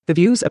The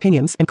views,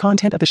 opinions, and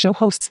content of the show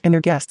hosts and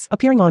their guests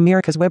appearing on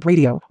America's Web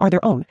Radio are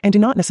their own and do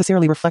not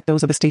necessarily reflect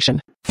those of the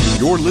station.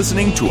 You're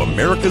listening to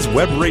America's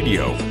Web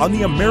Radio on the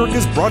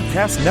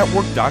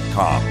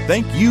AmericasBroadcastNetwork.com.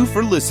 Thank you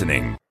for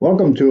listening.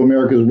 Welcome to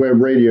America's Web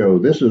Radio.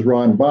 This is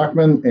Ron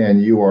Bachman,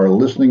 and you are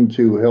listening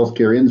to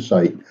Healthcare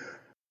Insight.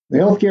 The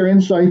healthcare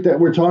insight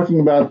that we're talking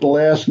about the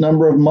last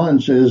number of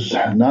months is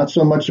not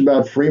so much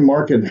about free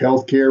market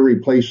healthcare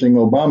replacing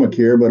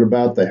Obamacare, but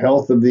about the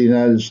health of the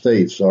United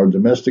States, our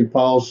domestic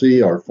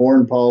policy, our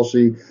foreign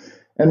policy.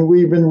 And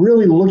we've been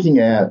really looking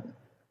at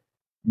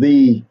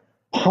the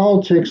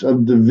politics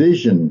of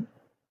division,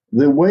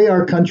 the way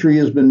our country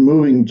has been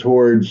moving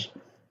towards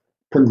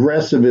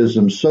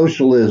progressivism,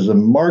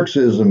 socialism,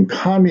 Marxism,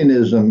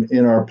 communism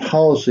in our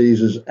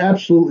policies is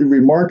absolutely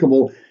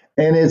remarkable.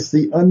 And it's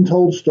the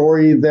untold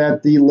story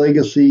that the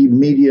legacy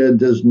media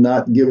does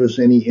not give us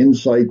any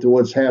insight to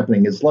what's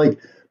happening. It's like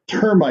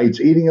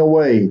termites eating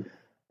away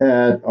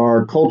at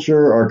our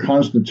culture, our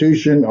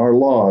constitution, our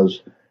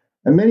laws.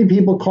 And many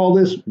people call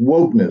this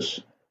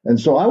wokeness. And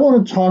so I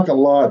want to talk a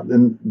lot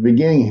in the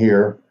beginning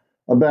here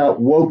about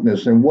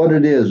wokeness and what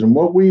it is and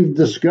what we've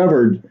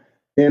discovered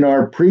in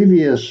our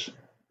previous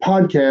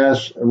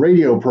podcast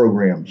radio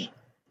programs.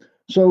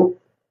 So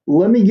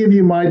let me give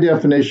you my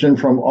definition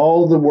from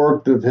all the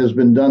work that has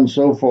been done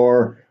so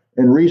far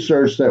and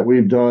research that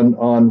we've done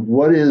on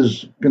what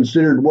is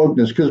considered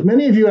wokeness. Because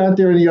many of you out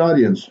there in the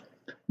audience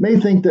may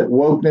think that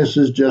wokeness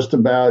is just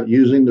about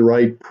using the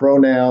right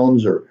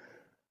pronouns or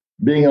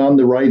being on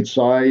the right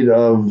side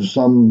of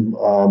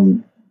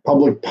some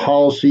public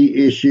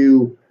policy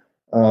issue.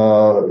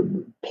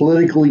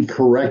 Politically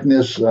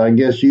correctness, I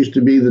guess, used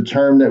to be the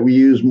term that we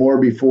used more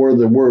before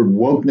the word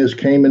wokeness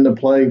came into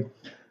play.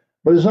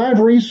 But as I've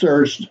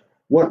researched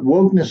what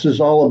wokeness is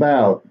all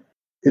about,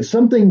 it's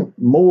something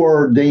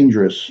more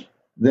dangerous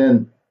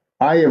than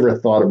I ever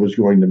thought it was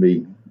going to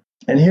be.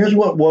 And here's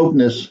what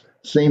wokeness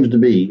seems to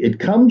be. It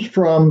comes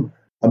from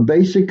a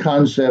basic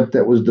concept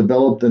that was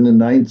developed in the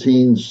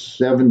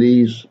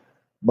 1970s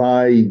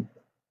by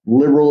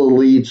liberal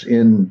elites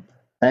in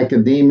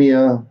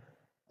academia,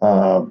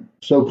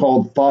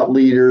 so-called thought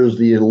leaders,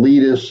 the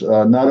elitists,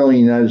 not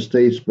only in the United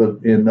States,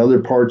 but in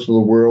other parts of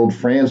the world,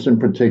 France in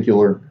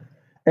particular.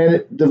 And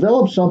it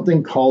developed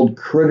something called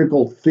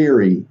critical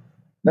theory.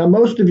 Now,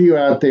 most of you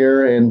out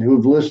there and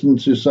who've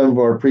listened to some of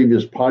our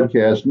previous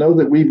podcasts know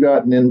that we've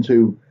gotten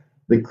into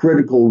the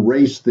critical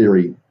race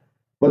theory.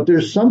 But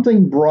there's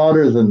something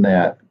broader than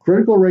that.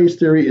 Critical race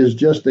theory is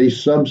just a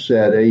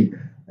subset,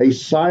 a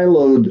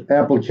siloed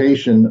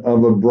application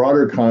of a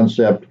broader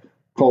concept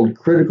called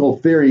critical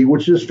theory,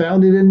 which is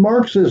founded in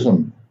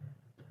Marxism.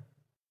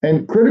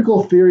 And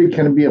critical theory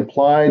can be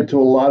applied to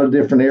a lot of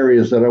different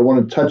areas that I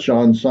want to touch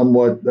on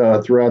somewhat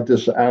throughout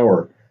this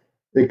hour.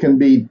 It can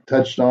be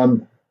touched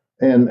on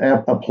and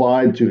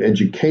applied to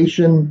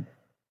education,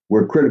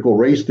 where critical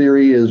race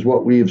theory is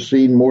what we have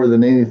seen more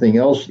than anything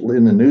else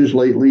in the news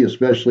lately,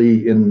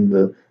 especially in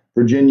the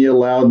Virginia,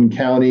 Loudoun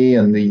County,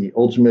 and the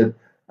ultimate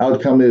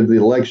outcome of the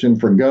election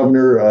for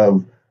governor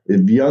of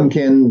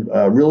Youngkin,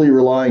 really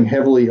relying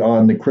heavily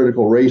on the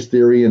critical race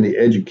theory in the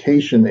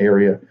education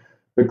area.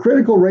 But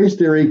critical race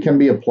theory can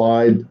be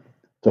applied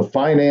to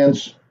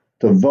finance,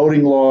 to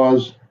voting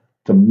laws,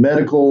 to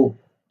medical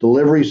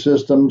delivery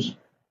systems,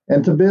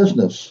 and to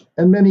business,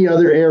 and many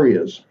other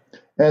areas.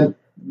 And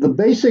the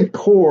basic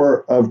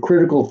core of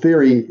critical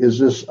theory is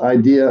this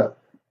idea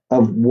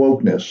of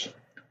wokeness.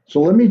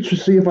 So let me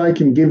see if I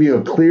can give you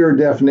a clear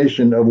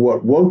definition of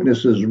what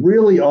wokeness is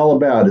really all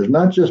about. It's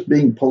not just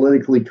being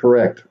politically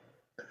correct.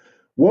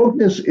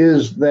 Wokeness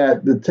is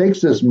that it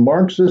takes this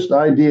Marxist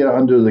idea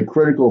under the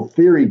critical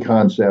theory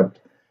concept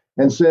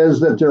and says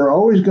that there are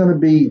always going to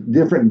be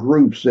different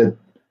groups that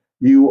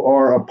you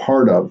are a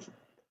part of,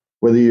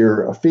 whether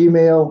you're a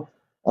female,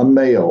 a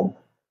male.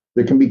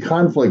 There can be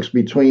conflicts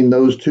between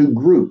those two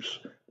groups.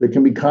 There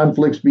can be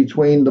conflicts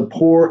between the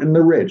poor and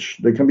the rich.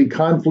 There can be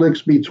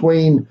conflicts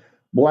between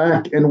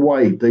black and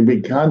white. There can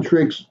be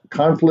conflicts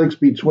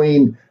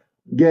between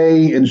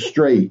gay and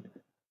straight.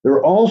 There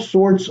are all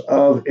sorts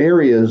of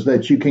areas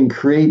that you can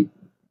create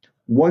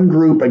one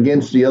group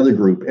against the other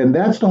group. And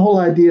that's the whole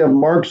idea of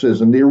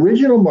Marxism. The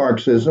original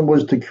Marxism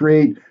was to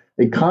create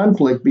a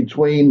conflict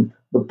between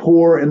the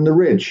poor and the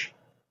rich,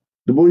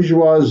 the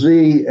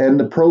bourgeoisie and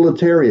the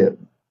proletariat.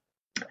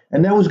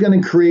 And that was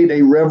going to create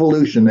a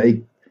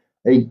revolution,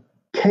 a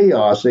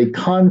chaos, a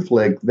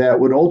conflict that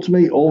would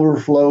ultimately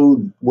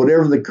overflow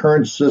whatever the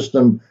current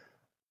system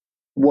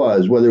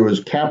was, whether it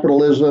was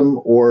capitalism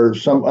or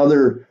some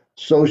other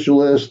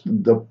socialist,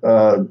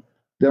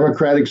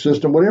 democratic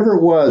system, whatever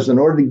it was, in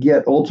order to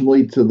get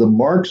ultimately to the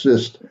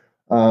Marxist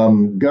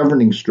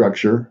governing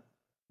structure,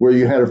 where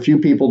you had a few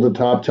people at the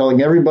top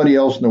telling everybody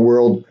else in the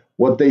world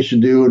what they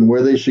should do and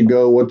where they should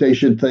go, what they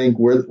should think,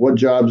 what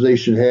jobs they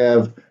should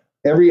have.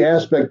 Every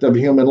aspect of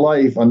human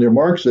life under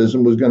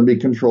Marxism was going to be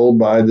controlled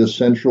by this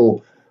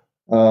central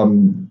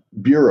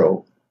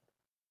bureau.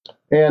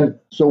 And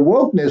so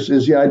wokeness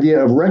is the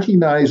idea of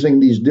recognizing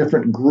these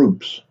different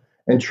groups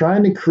and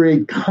trying to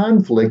create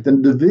conflict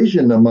and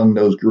division among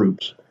those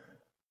groups.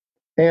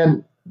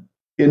 And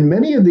in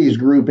many of these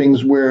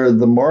groupings where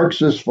the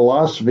Marxist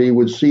philosophy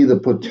would see the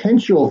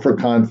potential for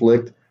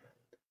conflict,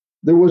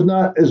 there was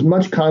not as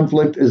much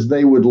conflict as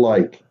they would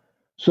like.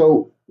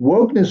 So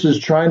wokeness is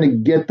trying to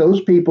get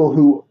those people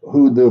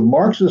who the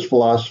Marxist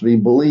philosophy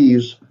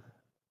believes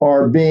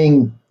are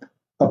being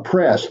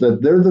oppressed,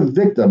 that they're the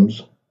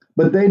victims,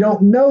 but they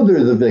don't know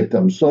they're the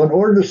victims. So in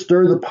order to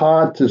stir the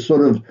pot, to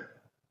sort of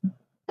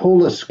pull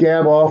the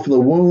scab off the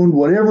wound,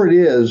 whatever it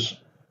is,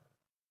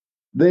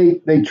 they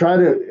try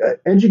to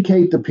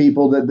educate the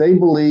people that they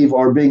believe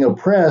are being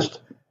oppressed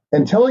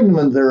and telling them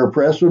that they're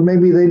oppressed, or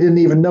maybe they didn't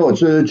even know it.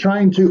 So they're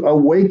trying to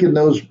awaken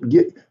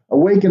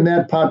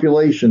that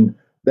population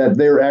that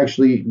they're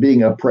actually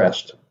being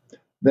oppressed,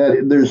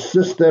 that there's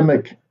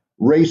systemic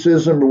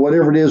racism or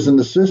whatever it is in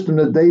the system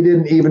that they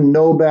didn't even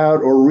know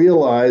about or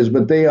realize,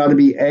 but they ought to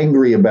be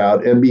angry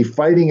about and be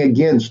fighting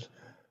against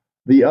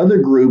the other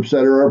groups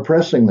that are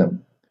oppressing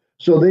them.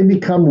 So they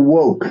become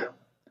woke.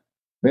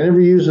 They never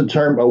use the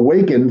term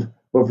awakened,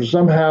 but for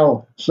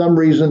some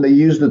reason, they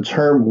use the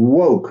term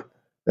woke,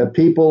 that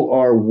people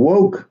are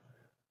woke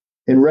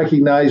in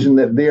recognizing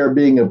that they are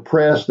being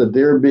oppressed, that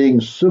they're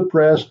being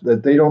suppressed,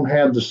 that they don't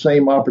have the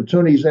same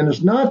opportunities. And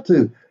it's not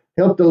to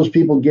help those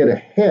people get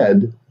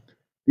ahead.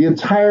 The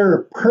entire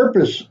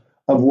purpose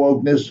of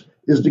wokeness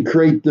is to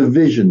create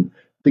division,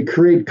 to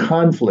create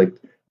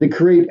conflict, to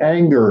create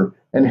anger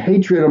and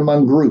hatred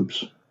among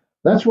groups.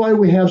 That's why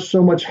we have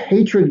so much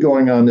hatred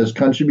going on in this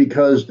country,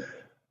 because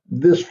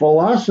this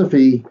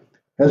philosophy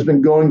has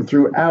been going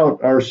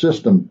throughout our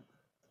system.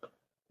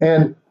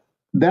 And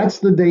that's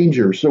the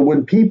danger. So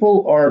when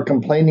people are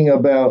complaining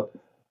about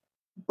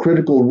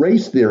critical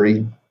race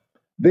theory,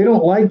 they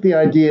don't like the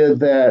idea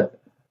that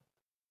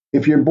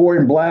if you're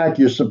born black,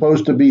 you're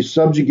supposed to be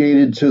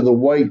subjugated to the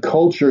white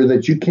culture,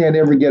 that you can't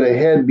ever get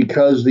ahead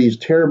because these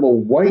terrible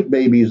white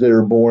babies that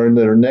are born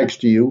that are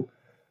next to you,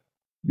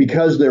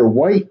 because they're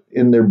white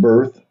in their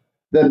birth,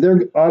 that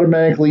they're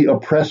automatically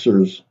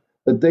oppressors,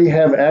 that they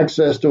have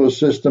access to a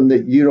system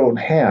that you don't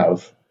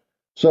have.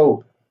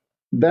 So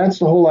that's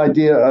the whole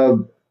idea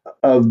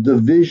of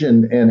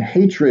division and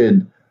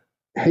hatred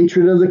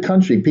of the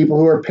country, people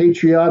who are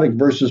patriotic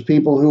versus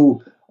people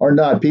who are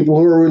not, people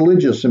who are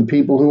religious and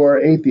people who are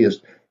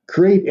atheists.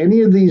 Create any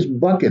of these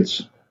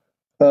buckets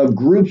of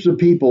groups of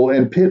people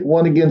and pit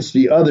one against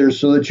the other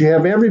so that you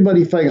have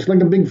everybody fighting. It's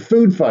like a big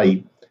food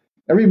fight.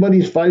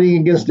 Everybody's fighting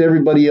against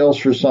everybody else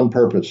for some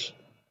purpose.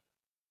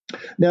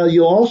 Now,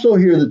 you'll also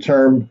hear the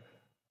term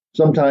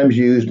sometimes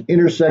used,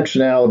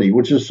 intersectionality,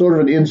 which is sort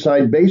of an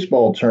inside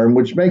baseball term,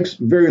 which makes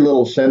very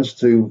little sense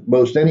to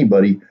most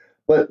anybody.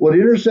 But what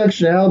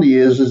intersectionality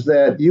is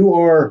that you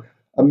are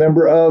a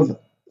member of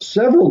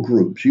several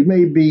groups. You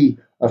may be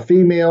a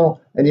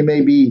female and you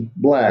may be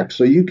black.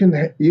 So you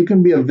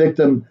can be a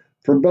victim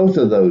for both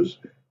of those.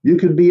 You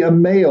could be a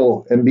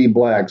male and be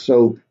black.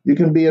 So you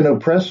can be an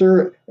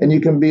oppressor and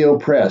you can be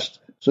oppressed.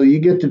 So you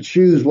get to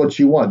choose what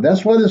you want.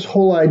 That's why this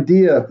whole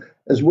idea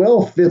as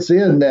well fits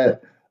in,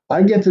 that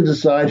I get to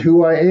decide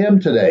who I am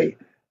today.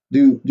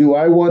 Do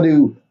I want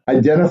to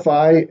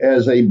identify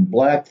as a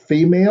black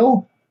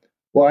female?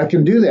 Well, I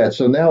can do that.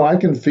 So now I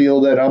can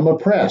feel that I'm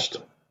oppressed.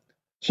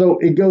 So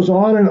it goes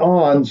on and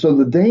on. So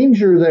the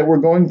danger that we're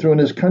going through in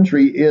this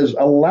country is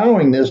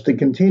allowing this to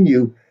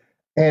continue,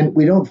 and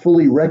we don't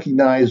fully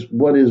recognize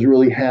what is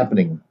really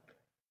happening.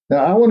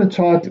 Now, I want to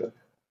talk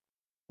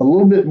a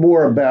little bit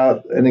more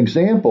about an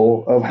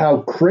example of how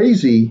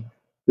crazy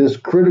this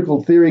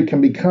critical theory can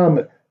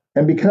become.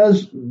 And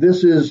because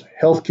this is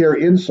Healthcare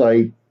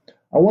Insight,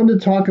 I want to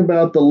talk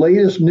about the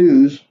latest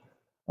news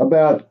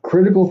about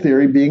critical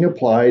theory being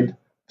applied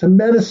to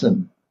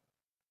medicine.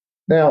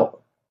 Now,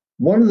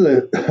 one of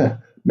the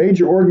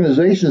major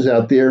organizations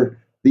out there,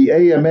 the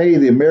AMA,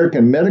 the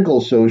American Medical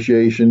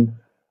Association,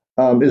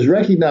 is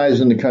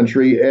recognized in the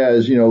country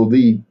as,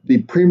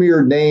 the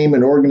premier name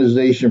and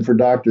organization for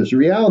doctors. The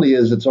reality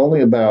is it's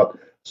only about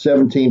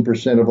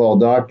 17% of all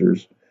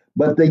doctors,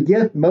 but they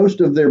get most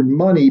of their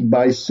money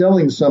by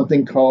selling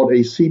something called a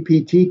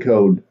CPT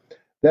code.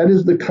 That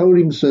is the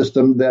coding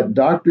system that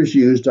doctors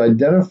use to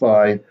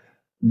identify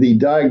the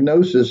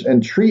diagnosis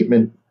and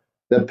treatment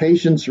that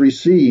patients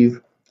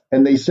receive,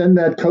 and they send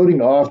that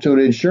coding off to an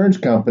insurance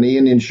company,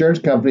 and the insurance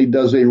company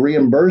does a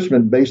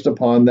reimbursement based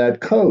upon that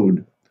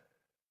code.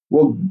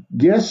 Well,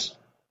 guess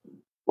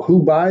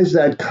who buys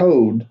that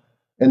code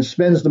and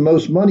spends the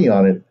most money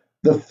on it?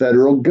 The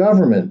federal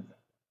government.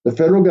 The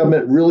federal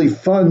government really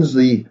funds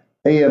the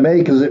AMA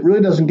because it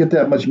really doesn't get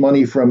that much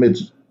money from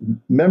its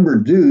member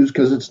dues,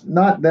 because it's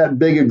not that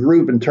big a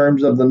group in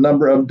terms of the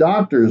number of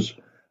doctors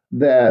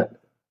that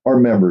are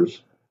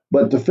members.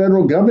 But the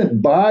federal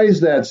government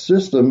buys that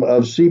system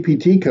of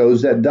CPT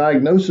codes, that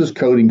diagnosis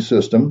coding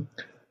system,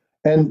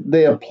 and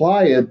they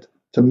apply it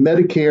to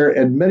Medicare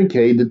and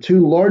Medicaid, the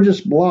two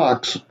largest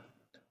blocks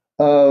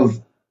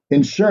of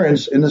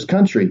insurance in this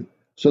country.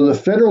 So the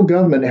federal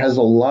government has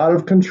a lot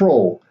of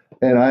control,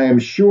 and I am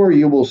sure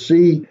you will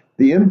see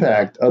the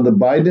impact of the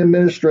Biden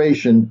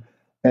administration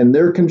and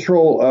their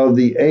control of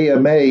the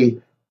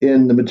AMA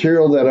in the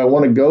material that I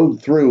want to go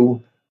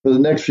through for the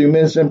next few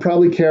minutes and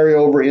probably carry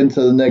over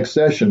into the next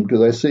session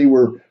because I see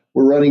we're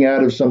running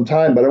out of some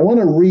time. But I want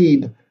to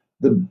read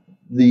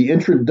the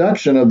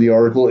introduction of the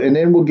article, and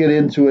then we'll get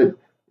into it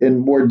in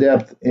more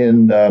depth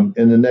in the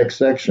next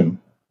section.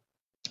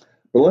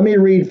 But let me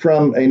read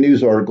from a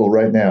news article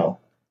right now.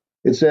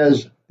 It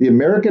says, the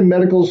American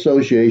Medical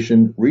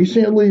Association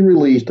recently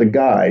released a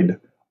guide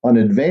on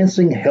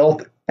advancing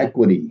health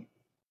equity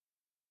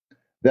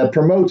that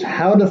promotes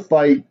how to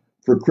fight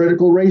for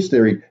critical race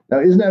theory.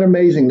 Now, isn't that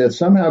amazing that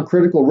somehow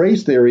critical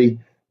race theory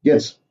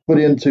gets put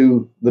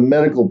into the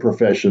medical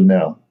profession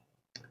now?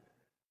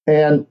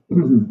 And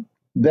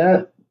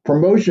that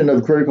promotion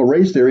of critical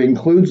race theory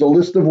includes a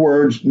list of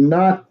words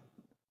not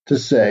to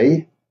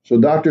say.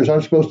 So doctors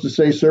aren't supposed to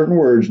say certain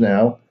words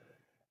now.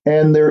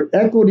 And they're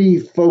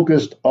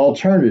equity-focused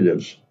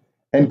alternatives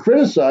and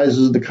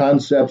criticizes the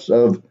concepts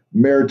of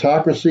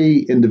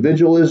meritocracy,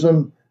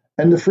 individualism,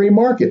 and the free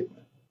market.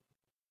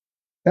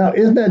 Now,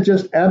 isn't that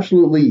just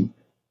absolutely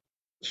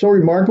so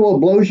remarkable? It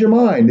blows your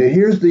mind.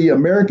 Here's the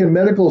American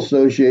Medical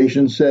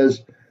Association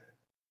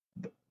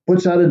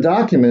puts out a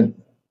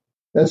document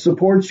that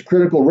supports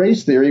critical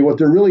race theory. What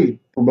they're really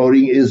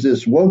promoting is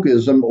this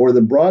wokeism, or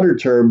the broader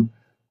term,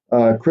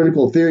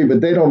 critical theory,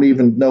 but they don't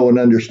even know and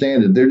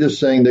understand it. They're just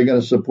saying they're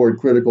going to support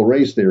critical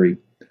race theory.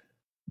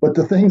 But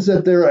the things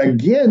that they're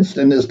against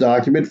in this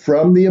document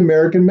from the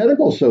American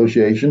Medical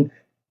Association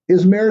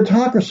is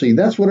meritocracy.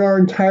 That's what our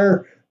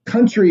entire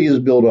country is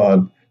built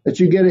on,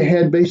 that you get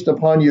ahead based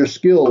upon your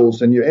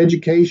skills and your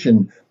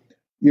education,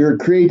 your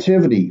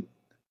creativity.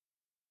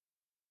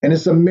 And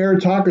it's a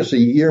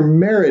meritocracy. Your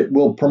merit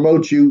will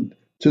promote you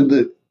to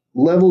the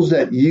levels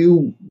that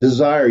you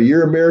desire,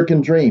 your American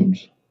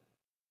dreams.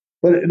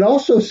 But it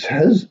also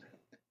says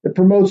it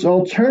promotes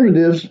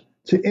alternatives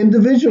to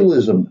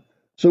individualism.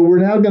 So we're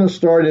now going to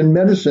start in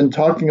medicine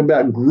talking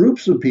about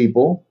groups of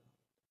people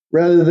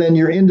rather than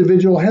your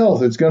individual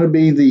health. It's going to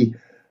be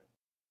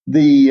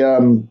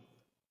the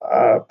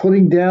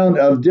putting down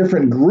of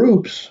different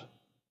groups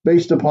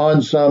based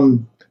upon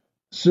some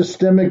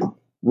systemic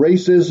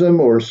racism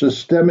or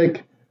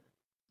systemic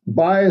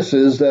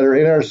biases that are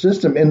in our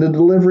system in the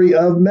delivery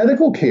of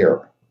medical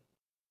care.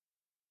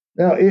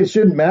 Now, it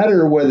shouldn't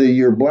matter whether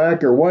you're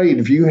black or white.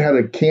 If you had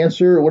a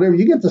cancer or whatever,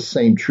 you get the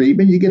same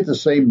treatment. You get the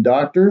same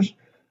doctors.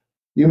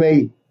 You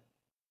may,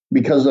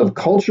 because of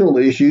cultural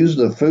issues,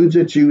 the foods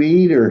that you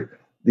eat or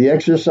the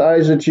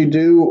exercise that you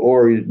do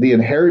or the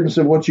inheritance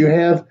of what you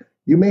have,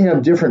 you may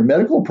have different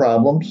medical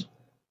problems.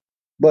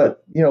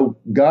 But,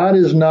 God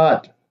is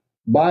not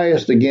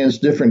biased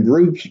against different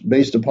groups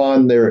based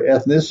upon their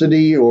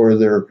ethnicity or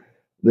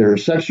their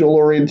sexual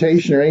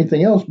orientation or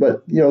anything else.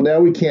 But, now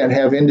we can't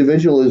have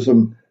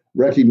individualism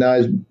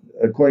recognized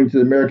according to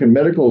the American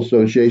Medical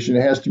Association.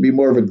 It has to be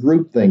more of a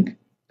group think.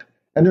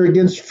 And they're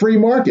against free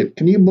market.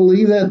 Can you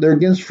believe that? They're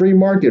against free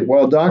market.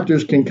 While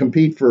doctors can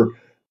compete for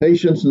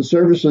patients and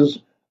services,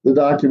 the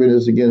document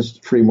is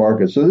against free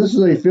market. So this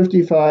is a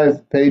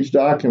 55-page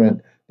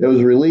document that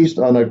was released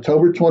on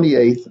October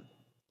 28th,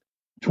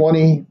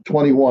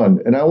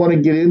 2021. And I want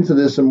to get into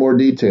this in more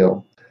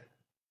detail.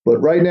 But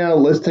right now,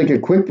 let's take a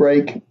quick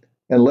break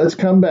and let's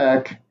come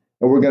back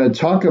and we're going to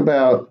talk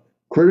about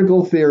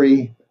critical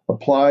theory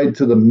applied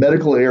to the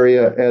medical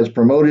area as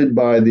promoted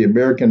by the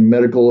American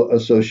Medical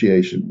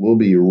Association. We'll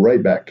be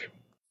right back.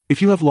 If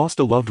you have lost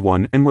a loved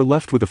one and were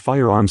left with a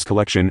firearms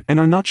collection and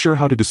are not sure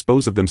how to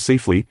dispose of them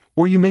safely,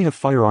 or you may have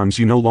firearms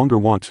you no longer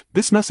want,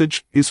 this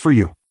message is for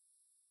you.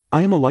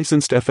 I am a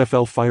licensed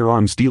FFL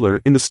firearms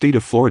dealer in the state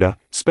of Florida,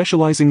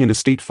 specializing in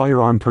estate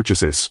firearm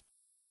purchases.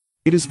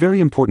 It is very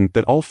important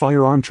that all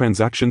firearm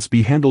transactions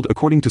be handled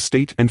according to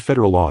state and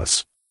federal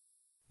laws.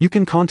 You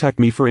can contact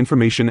me for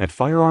information at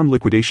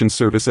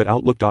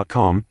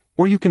firearmliquidationservice@outlook.com,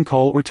 or you can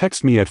call or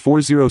text me at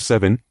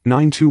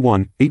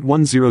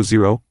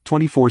 407-921-8100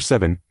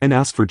 24/7 and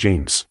ask for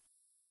James.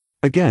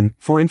 Again,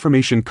 for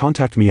information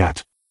contact me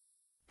at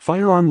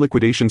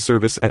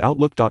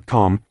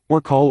firearmliquidationservice@outlook.com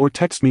or call or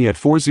text me at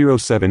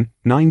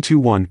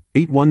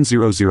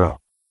 407-921-8100.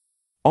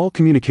 All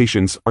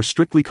communications are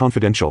strictly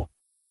confidential.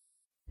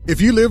 If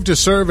you live to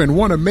serve and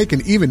want to make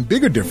an even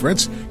bigger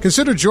difference,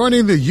 consider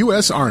joining the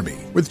U.S. Army.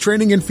 With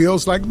training in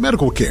fields like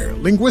medical care,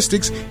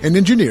 linguistics, and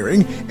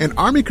engineering, an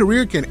Army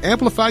career can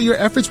amplify your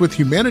efforts with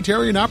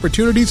humanitarian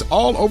opportunities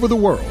all over the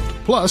world.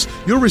 Plus,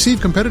 you'll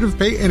receive competitive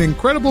pay and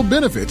incredible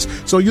benefits,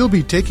 so you'll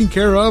be taken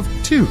care of,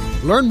 too.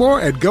 Learn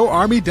more at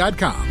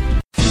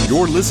GoArmy.com.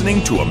 You're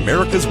listening to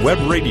America's Web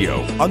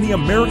Radio on the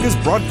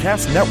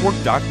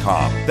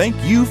AmericasBroadcastNetwork.com. Thank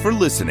you for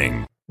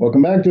listening.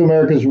 Welcome back to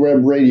America's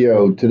Web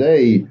Radio.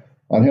 Today,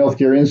 on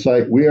Healthcare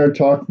Insight, we are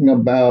talking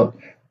about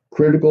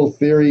critical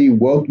theory,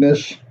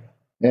 wokeness,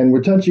 and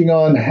we're touching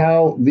on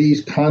how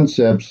these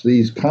concepts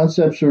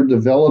are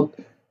developed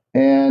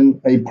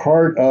and a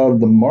part of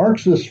the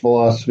Marxist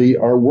philosophy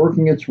are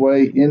working its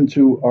way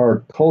into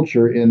our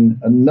culture in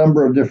a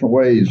number of different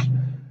ways.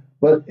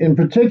 But in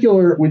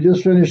particular, we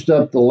just finished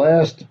up the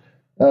last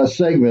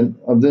segment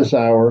of this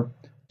hour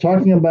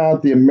talking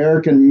about the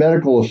American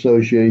Medical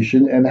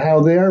Association and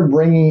how they are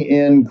bringing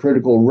in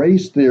critical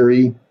race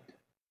theory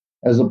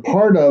as a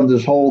part of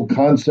this whole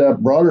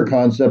concept, broader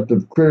concept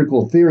of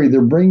critical theory,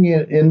 they're bringing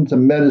it into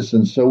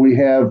medicine. So we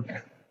have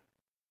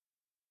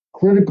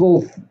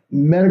critical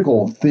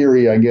medical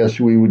theory, I guess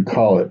we would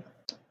call it.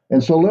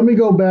 And so let me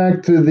go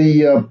back to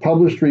the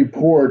published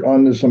report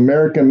on this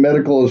American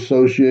Medical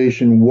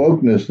Association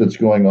wokeness that's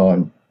going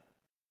on.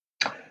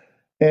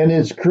 And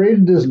it's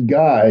created this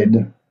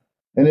guide,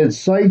 and it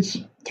cites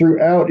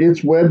throughout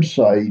its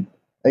website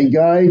a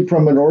guide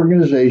from an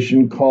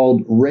organization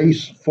called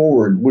Race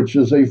Forward, which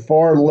is a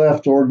far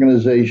left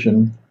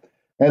organization.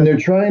 And they're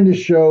trying to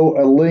show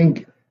a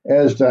link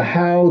as to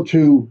how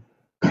to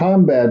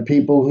combat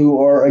people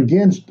who are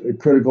against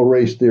critical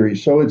race theory.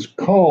 So it's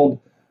called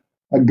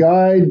A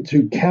Guide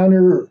to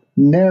Counter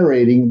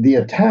Narrating the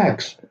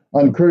Attacks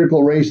on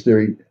Critical Race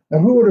Theory. Now,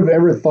 who would have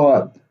ever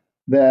thought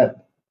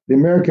that the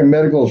American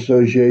Medical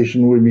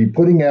Association would be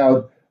putting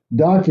out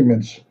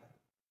documents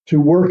to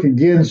work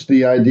against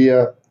the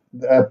idea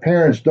that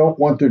parents don't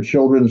want their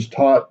children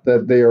taught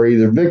that they are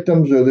either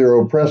victims or they're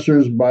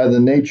oppressors by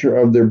the nature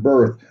of their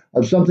birth,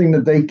 of something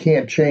that they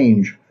can't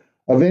change,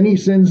 of any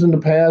sins in the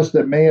past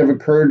that may have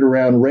occurred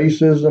around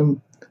racism,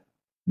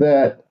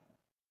 that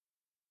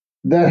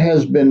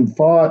has been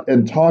fought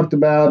and talked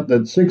about,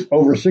 that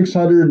over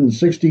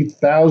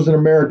 660,000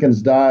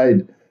 Americans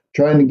died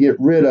trying to get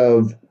rid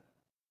of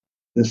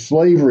the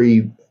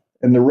slavery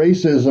and the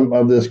racism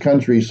of this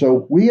country.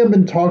 So we have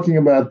been talking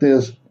about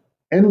this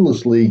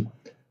endlessly,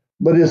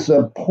 but it's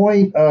a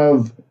point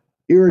of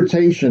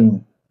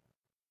irritation,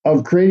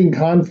 of creating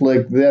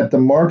conflict that the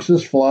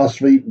Marxist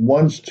philosophy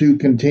wants to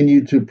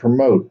continue to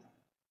promote.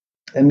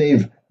 And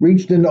they've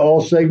reached into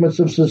all segments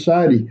of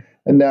society,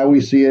 and now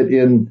we see it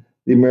in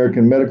the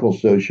American Medical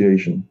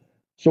Association.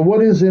 So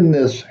what is in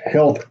this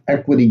health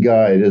equity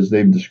guide, as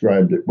they've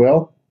described it?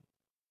 Well,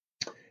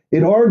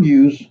 it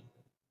argues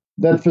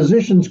that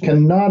physicians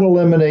cannot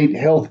eliminate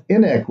health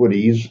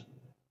inequities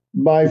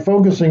by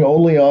focusing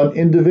only on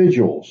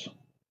individuals,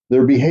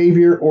 their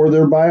behavior, or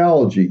their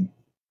biology.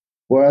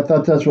 Well, I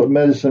thought that's what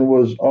medicine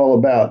was all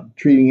about,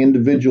 treating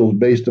individuals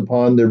based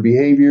upon their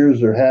behaviors,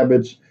 their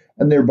habits,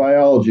 and their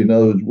biology. In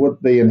other words,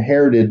 what they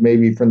inherited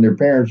maybe from their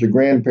parents or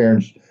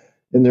grandparents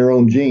in their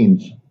own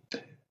genes.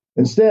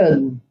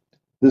 Instead,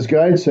 this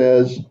guide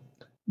says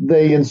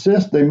they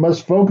insist they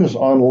must focus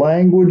on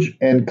language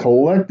and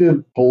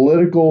collective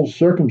political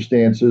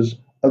circumstances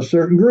of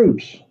certain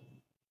groups.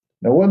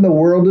 Now, what in the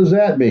world does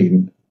that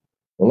mean?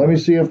 Well, let me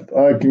see if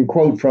I can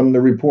quote from the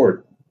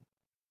report.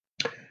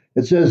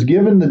 It says,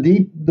 given the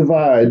deep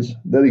divides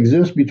that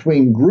exist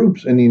between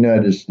groups in the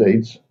United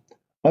States,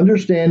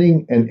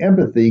 understanding and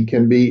empathy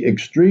can be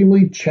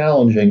extremely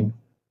challenging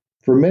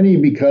for many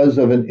because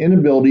of an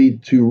inability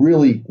to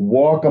really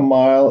walk a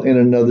mile in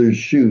another's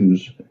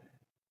shoes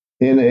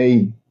in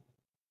a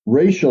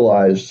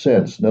racialized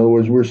sense. In other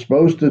words, we're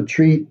supposed to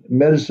treat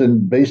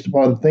medicine based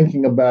upon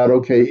thinking about,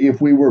 okay, if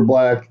we were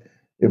black,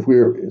 if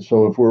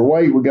we're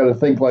white, we got to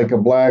think like a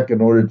black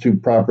in order to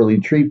properly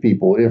treat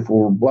people. If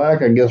we're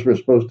black, I guess we're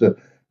supposed to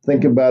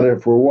think about it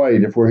if we're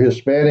white. If we're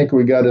Hispanic,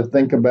 we got to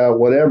think about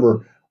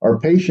whatever our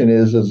patient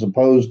is, as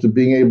opposed to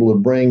being able to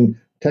bring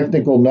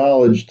technical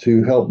knowledge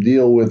to help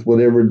deal with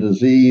whatever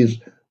disease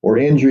or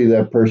injury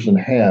that person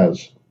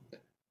has.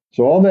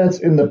 So all that's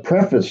in the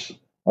preface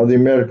of the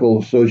Medical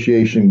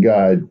Association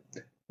Guide.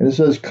 And it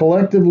says,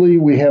 collectively,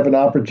 we have an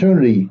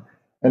opportunity,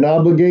 an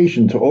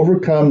obligation to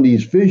overcome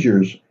these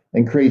fissures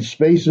and create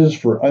spaces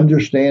for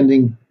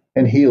understanding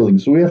and healing.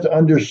 So we have to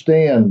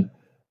understand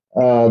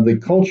the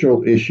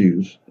cultural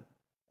issues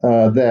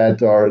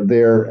that are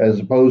there, as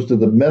opposed to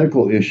the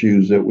medical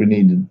issues that we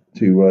need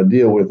to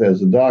deal with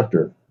as a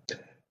doctor.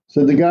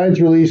 So the guide's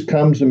release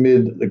comes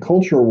amid the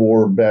cultural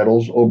war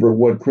battles over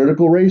what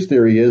critical race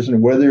theory is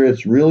and whether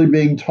it's really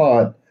being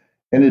taught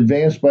and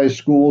advanced by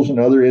schools and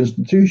other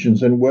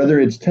institutions, and whether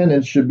its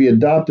tenets should be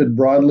adopted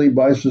broadly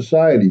by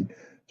society.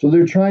 So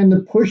they're trying to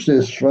push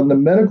this from the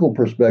medical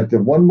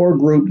perspective. One more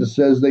group that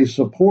says they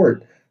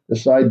support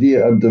this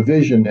idea of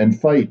division and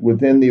fight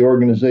within the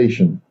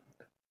organization.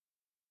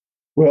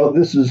 Well,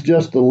 this is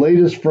just the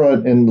latest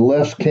front in the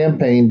left's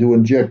campaign to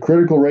inject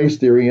critical race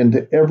theory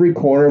into every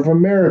corner of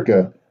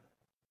America,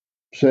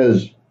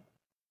 says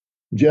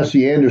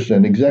Jesse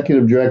Anderson,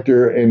 executive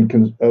director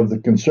of the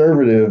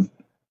conservative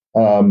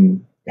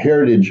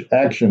Heritage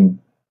Action,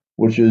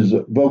 which is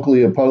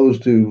vocally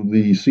opposed to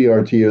the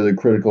CRT, or the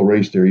critical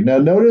race theory. Now,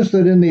 notice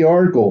that in the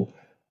article,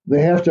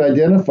 they have to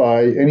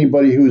identify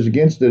anybody who's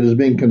against it as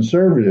being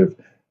conservative,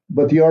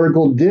 but the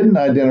article didn't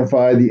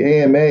identify the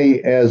AMA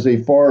as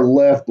a far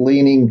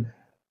left-leaning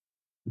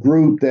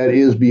group that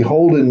is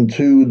beholden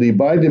to the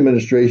Biden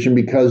administration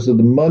because of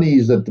the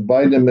monies that the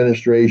Biden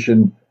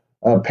administration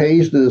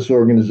pays to this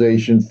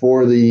organization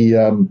for the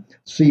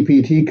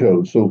CPT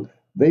code. So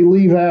they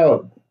leave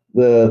out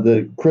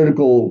the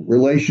critical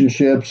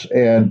relationships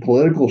and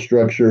political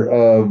structure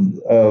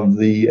of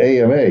the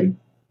AMA.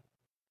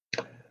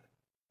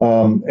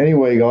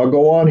 Anyway, I'll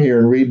go on here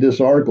and read this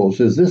article. It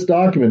says, this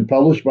document,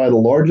 published by the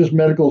largest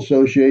medical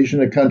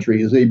association in the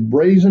country, is a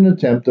brazen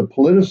attempt to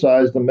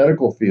politicize the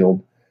medical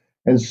field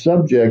and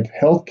subject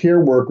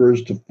healthcare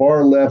workers to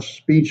far left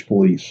speech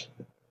police.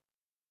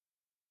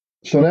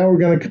 So now we're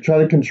going to try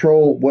to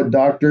control what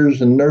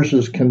doctors and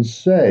nurses can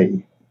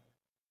say.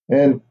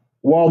 And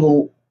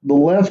while the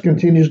left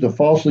continues to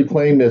falsely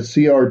claim that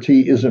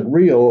CRT isn't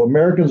real,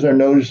 Americans are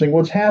noticing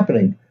what's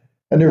happening,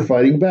 and they're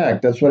fighting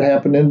back. That's what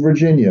happened in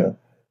Virginia.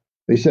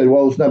 They said,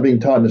 well, it's not being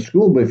taught in the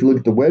school, but if you look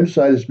at the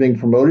website, it's being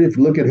promoted. If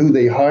you look at who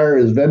they hire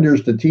as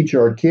vendors to teach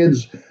our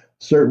kids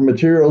certain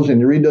materials, and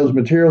you read those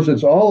materials,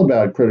 it's all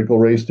about critical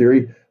race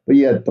theory. But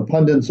yet the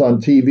pundits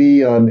on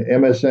TV, on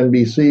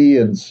MSNBC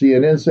and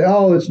CNN say,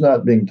 oh, it's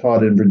not being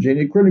taught in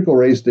Virginia. Critical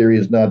race theory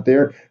is not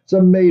there. It's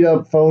a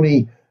made-up,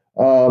 phony,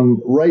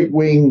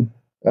 right-wing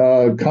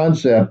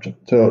concept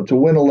to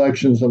win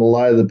elections and to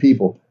lie to the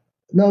people.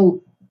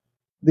 No,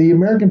 the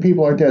American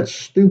people aren't that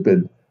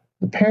stupid.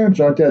 The parents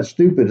aren't that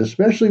stupid,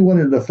 especially when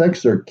it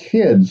affects their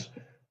kids.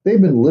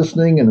 They've been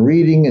listening and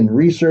reading and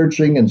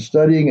researching and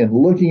studying and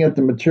looking at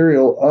the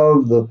material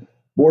of the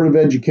Board of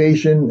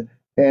Education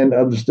and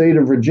of the state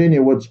of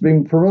Virginia, what's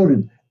being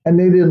promoted, and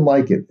they didn't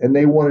like it, and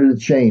they wanted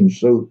to change.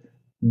 So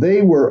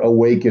they were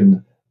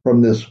awakened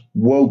from this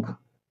woke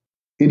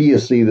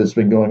idiocy that's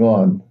been going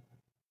on.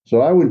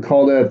 So I would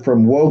call that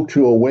from woke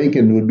to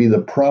awakened would be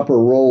the proper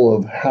role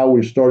of how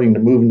we're starting to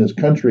move in this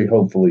country,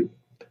 hopefully.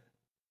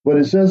 But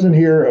it says in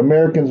here,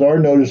 Americans are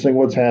noticing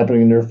what's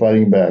happening and they're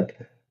fighting back.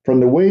 From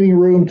the waiting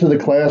room to the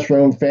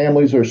classroom,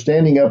 families are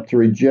standing up to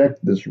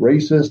reject this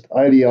racist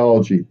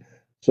ideology.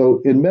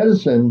 So in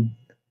medicine,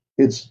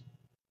 it's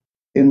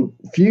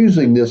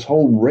infusing this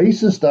whole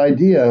racist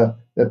idea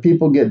that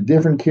people get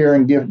different care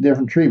and get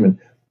different treatment.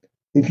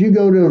 If you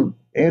go to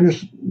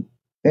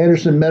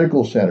Anderson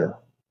Medical Center,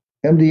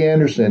 MD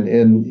Anderson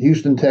in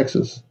Houston,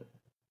 Texas,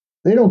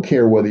 they don't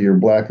care whether you're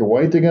black or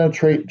white. They're going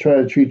to try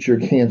to treat your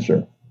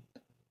cancer.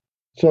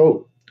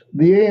 So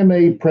the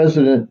AMA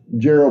president,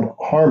 Gerald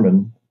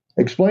Harmon,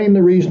 explained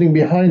the reasoning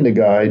behind the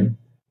guide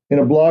in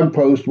a blog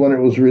post when it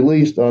was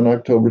released on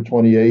October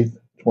 28th,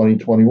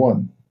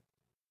 2021.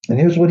 And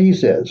here's what he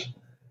says.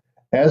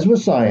 As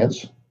with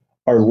science,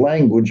 our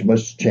language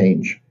must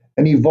change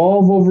and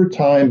evolve over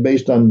time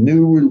based on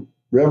new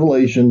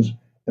revelations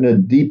and a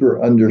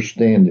deeper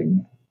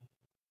understanding.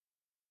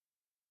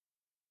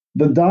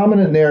 The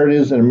dominant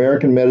narratives in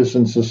American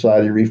medicine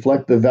society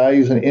reflect the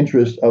values and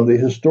interests of the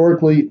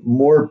historically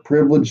more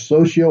privileged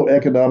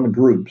socioeconomic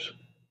groups.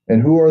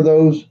 And who are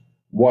those?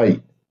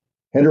 White,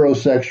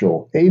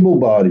 heterosexual,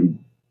 able-bodied,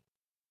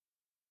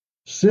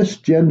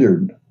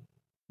 cisgendered,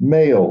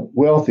 male,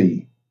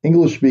 wealthy,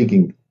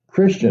 English-speaking,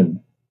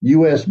 Christian,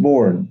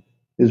 U.S.-born,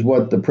 is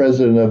what the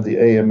president of the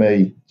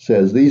AMA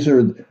says. These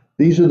are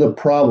the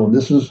problem.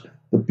 This is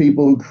the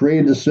people who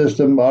created the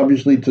system,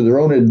 obviously to their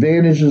own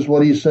advantage is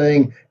what he's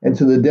saying, and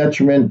to the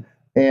detriment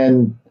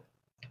and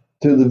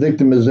to the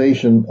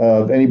victimization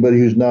of anybody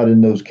who's not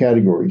in those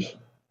categories.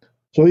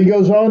 So he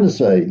goes on to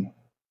say,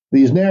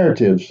 these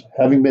narratives,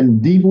 having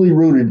been deeply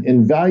rooted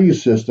in value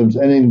systems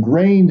and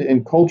ingrained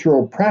in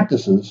cultural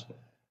practices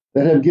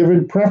that have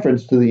given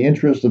preference to the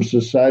interests of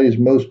society's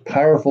most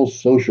powerful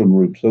social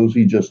groups, those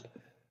he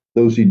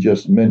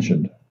just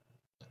mentioned.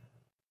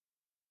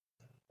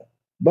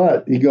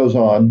 But he goes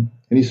on,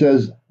 and he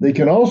says, they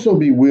can also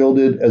be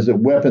wielded as a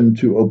weapon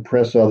to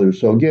oppress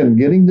others. So again,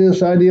 getting to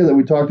this idea that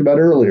we talked about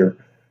earlier,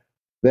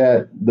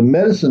 that the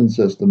medicine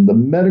system, the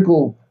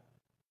medical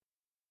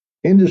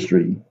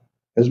industry,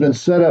 has been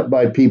set up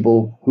by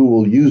people who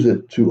will use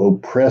it to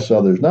oppress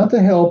others, not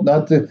to help,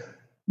 not to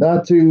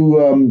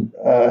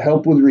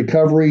help with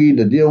recovery,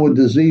 to deal with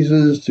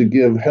diseases, to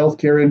give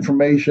healthcare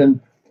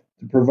information,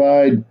 to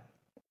provide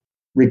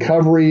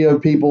recovery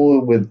of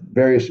people with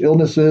various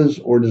illnesses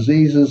or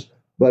diseases,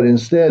 but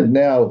instead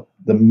now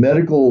the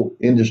medical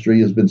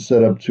industry has been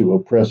set up to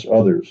oppress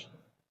others.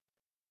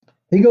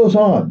 He goes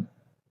on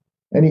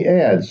and he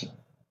adds,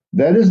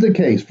 that is the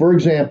case, for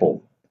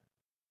example,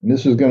 and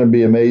this is going to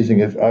be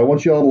amazing, I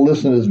want you all to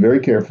listen to this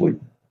very carefully,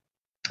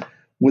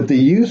 with the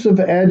use of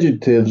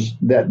adjectives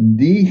that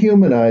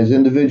dehumanize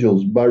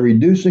individuals by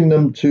reducing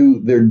them to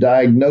their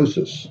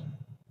diagnosis.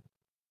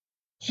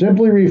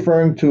 Simply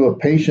referring to a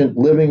patient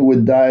living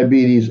with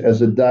diabetes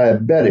as a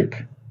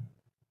diabetic,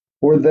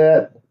 or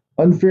that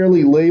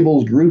unfairly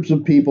labels groups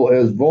of people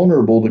as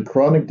vulnerable to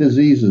chronic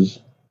diseases,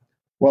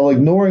 while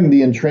ignoring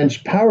the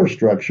entrenched power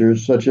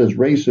structures such as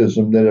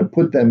racism that have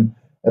put them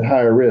at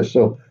higher risk.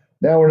 So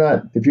now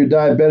if you're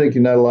diabetic,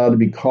 you're not allowed to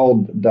be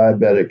called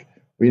diabetic.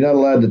 Or you're not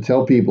allowed to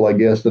tell people, I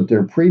guess, that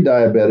they're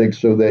pre-diabetic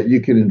so that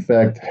you can, in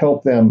fact,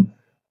 help them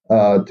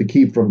to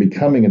keep from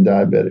becoming a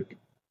diabetic.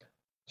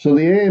 So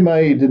the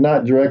AMA did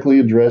not directly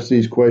address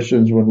these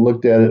questions when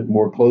looked at it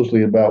more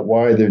closely about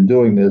why they're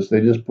doing this. They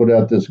just put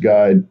out this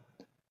guide.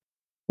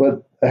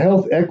 But a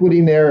health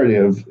equity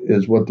narrative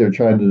is what they're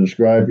trying to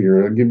describe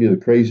here. I'll give you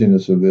the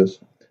craziness of this.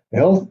 A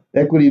health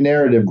equity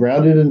narrative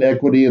grounded in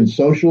equity and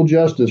social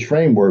justice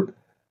framework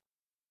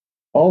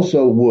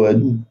also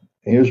would,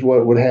 here's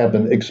what would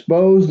happen,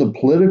 expose the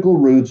political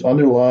roots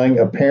underlying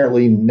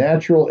apparently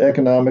natural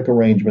economic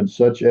arrangements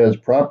such as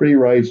property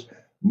rights,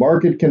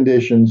 market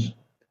conditions,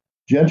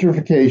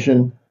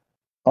 gentrification,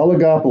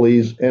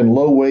 oligopolies, and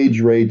low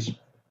wage rates.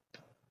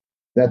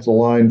 That's a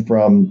line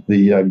from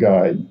the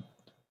guide.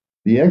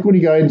 The equity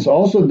guidance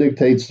also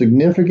dictates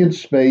significant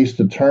space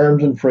to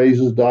terms and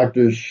phrases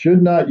doctors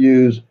should not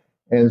use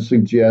and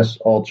suggests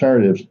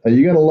alternatives. Now,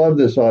 you're going to love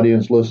this,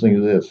 audience, listening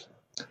to this.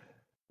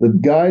 The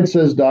guide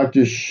says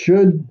doctors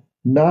should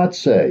not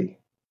say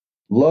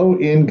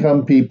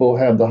low-income people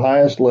have the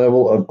highest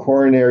level of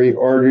coronary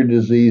artery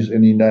disease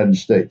in the United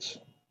States.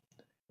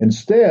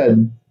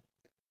 Instead,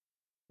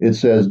 it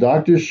says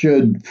doctors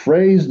should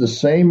phrase the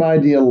same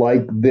idea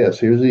like this.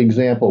 Here's the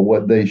example of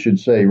what they should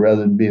say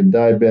rather than being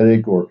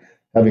diabetic or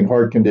having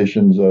heart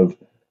conditions of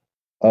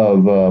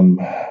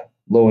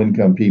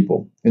low-income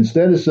people.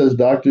 Instead, it says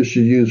doctors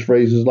should use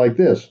phrases like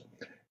this.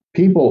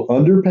 People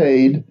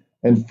underpaid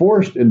and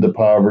forced into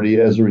poverty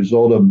as a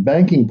result of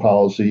banking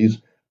policies,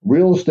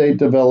 real estate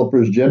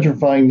developers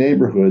gentrifying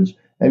neighborhoods,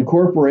 and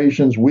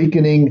corporations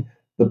weakening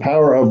the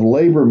power of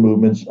labor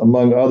movements,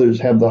 among others,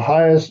 have the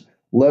highest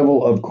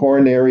level of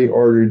coronary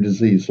artery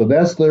disease. So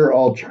that's their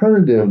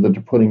alternative that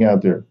they're putting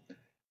out there.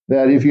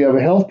 That if you have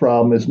a health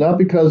problem, it's not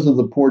because of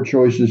the poor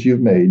choices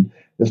you've made.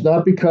 It's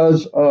not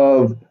because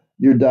of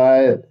your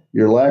diet,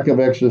 your lack of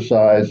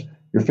exercise,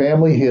 your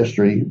family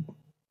history,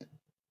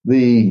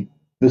 the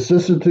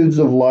vicissitudes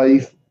of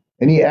life,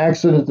 any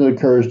accident that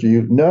occurs to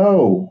you.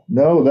 No,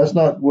 that's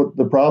not what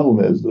the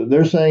problem is.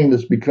 They're saying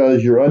this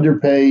because you're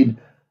underpaid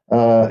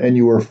and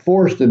you were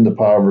forced into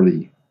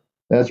poverty.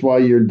 That's why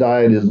your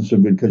diet isn't so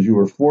good, because you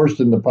were forced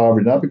into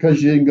poverty, not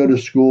because you didn't go to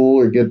school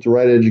or get the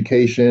right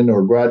education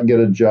or go out and get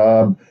a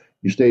job.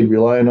 You stayed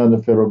relying on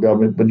the federal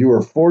government, but you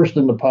were forced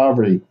into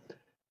poverty.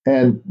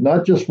 And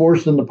not just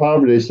forced into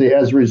poverty, they say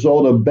as a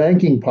result of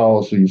banking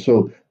policy.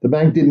 So the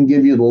bank didn't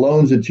give you the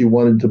loans that you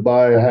wanted to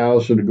buy a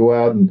house or to go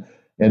out and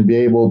be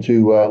able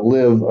to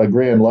live a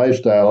grand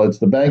lifestyle. It's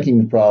the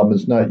banking problem.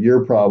 It's not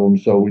your problem.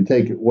 So we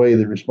take away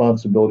the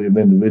responsibility of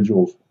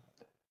individuals.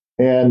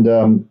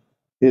 And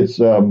it's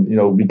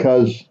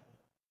because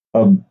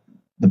of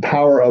the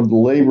power of the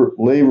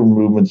labor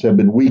movements have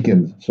been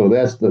weakened. So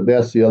that's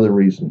the other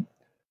reason.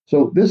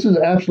 So this is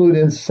absolute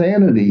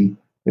insanity.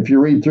 If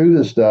you read through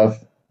this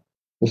stuff,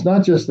 it's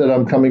not just that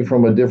I'm coming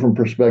from a different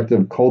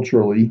perspective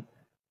culturally.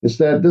 It's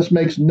that this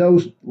makes no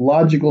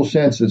logical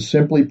sense. It's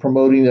simply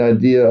promoting the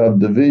idea of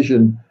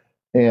division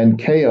and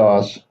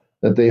chaos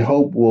that they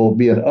hope will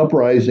be an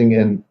uprising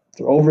and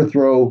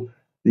overthrow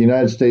the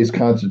United States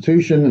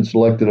Constitution, its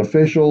elected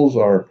officials,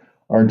 our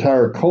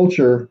entire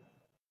culture,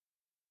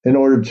 in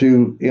order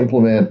to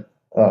implement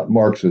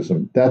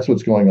Marxism. That's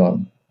what's going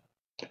on.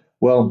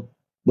 Well,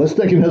 let's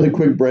take another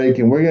quick break,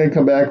 and we're going to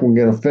come back and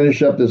we're going to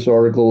finish up this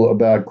article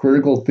about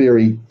critical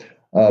theory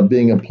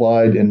being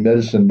applied in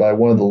medicine by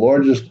one of the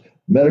largest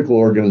medical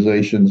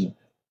organizations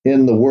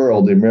in the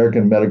world, the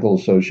American Medical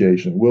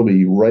Association. We'll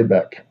be right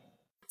back.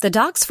 The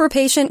Docs for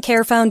Patient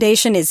Care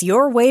Foundation is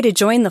your way to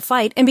join the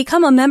fight and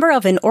become a member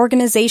of an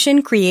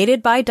organization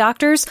created by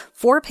doctors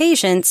for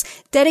patients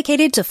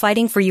dedicated to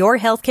fighting for your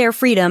healthcare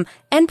freedom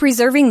and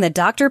preserving the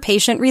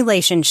doctor-patient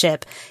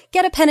relationship.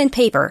 Get a pen and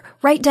paper.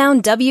 Write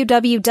down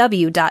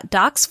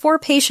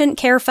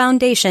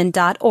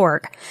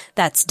www.docsforpatientcarefoundation.org.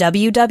 That's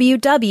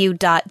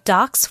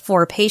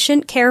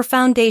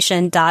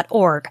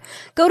www.docsforpatientcarefoundation.org.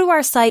 Go to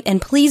our site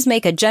and please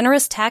make a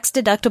generous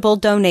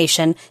tax-deductible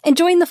donation and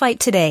join the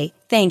fight today.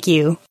 Thank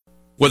you.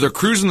 Whether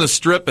cruising the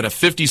strip in a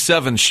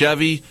 57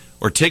 Chevy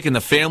or taking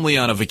the family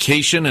on a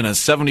vacation in a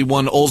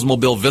 71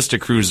 Oldsmobile Vista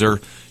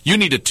Cruiser, you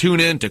need to tune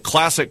in to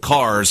Classic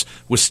Cars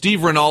with Steve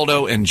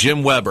Ronaldo and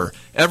Jim Weber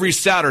every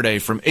Saturday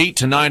from 8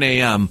 to 9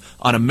 a.m.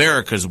 on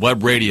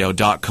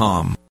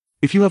americaswebradio.com.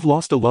 If you have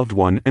lost a loved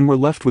one and were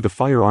left with a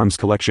firearms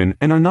collection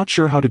and are not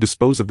sure how to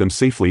dispose of them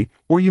safely,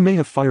 or you may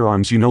have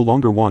firearms you no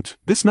longer want,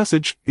 this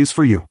message is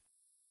for you.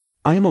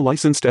 I am a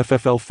licensed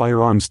FFL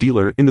firearms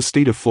dealer in the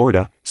state of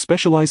Florida,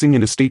 specializing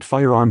in estate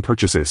firearm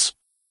purchases.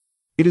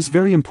 It is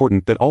very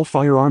important that all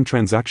firearm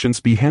transactions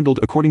be handled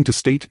according to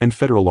state and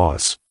federal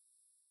laws.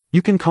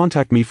 You can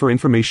contact me for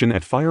information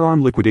at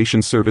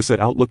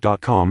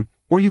firearmliquidationservice@outlook.com,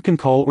 or you can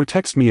call or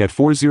text me at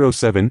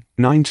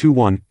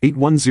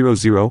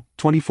 407-921-8100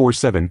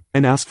 24/7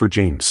 and ask for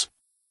James.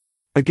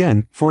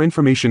 Again, for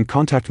information,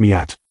 contact me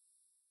at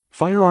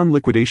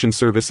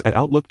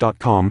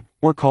firearmliquidationservice@outlook.com,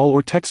 or call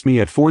or text me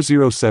at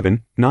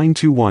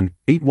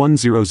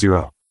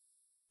 407-921-8100.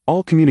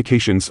 All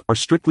communications are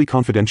strictly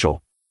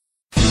confidential.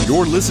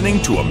 You're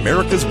listening to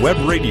America's Web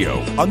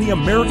Radio on the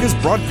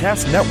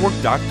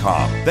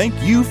AmericasBroadcastNetwork.com. Thank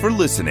you for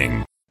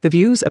listening. The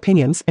views,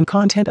 opinions, and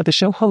content of the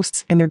show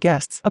hosts and their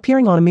guests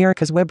appearing on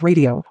America's Web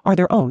Radio are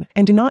their own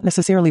and do not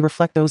necessarily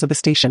reflect those of the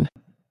station.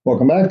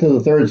 Welcome back to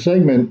the third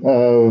segment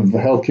of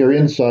Healthcare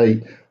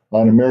Insight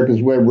on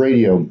America's Web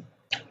Radio.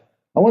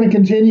 I want to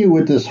continue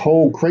with this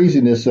whole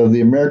craziness of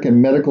the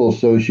American Medical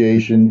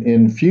Association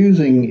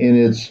infusing in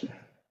its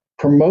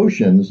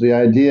promotions the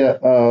idea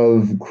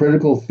of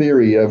critical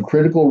theory, of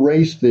critical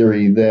race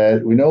theory,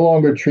 that we no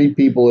longer treat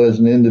people as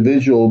an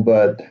individual,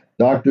 but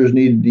doctors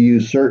need to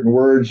use certain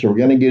words. So we're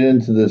going to get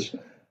into this,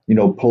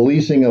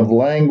 policing of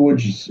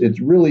language. It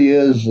really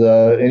is,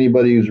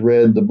 anybody who's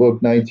read the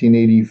book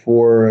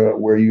 1984,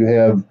 where you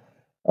have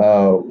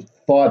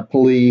thought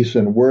police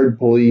and word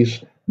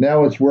police,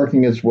 now it's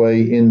working its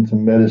way into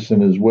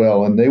medicine as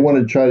well. And they want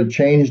to try to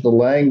change the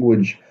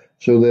language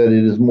so that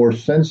it is more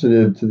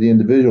sensitive to the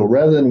individual.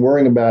 Rather than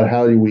worrying about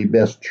how do we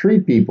best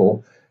treat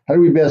people, how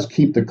do we best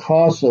keep the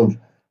costs of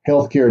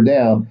healthcare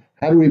down,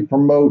 how do we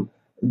promote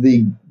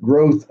the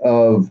growth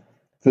of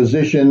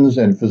physicians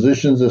and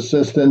physicians'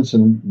 assistants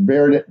and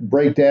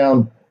break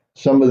down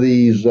some of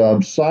these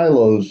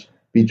silos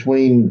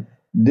between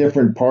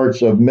different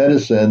parts of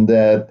medicine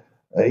that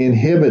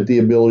inhibit the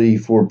ability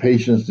for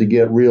patients to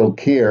get real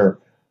care.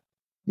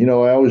 I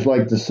always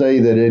like to say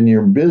that in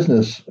your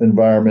business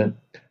environment,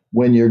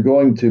 when you're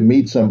going to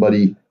meet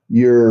somebody,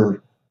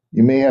 you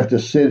may have to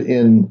sit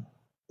in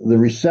the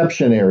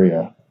reception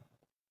area.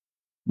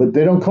 But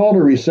they don't call it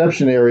a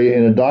reception area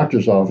in a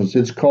doctor's office.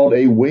 It's called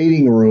a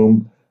waiting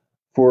room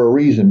for a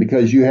reason,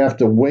 because you have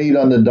to wait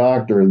on the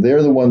doctor.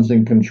 They're the ones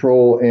in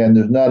control, and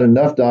there's not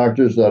enough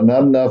doctors, not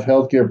enough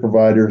healthcare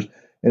providers,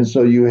 and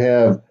so you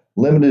have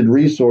limited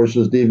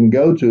resources to even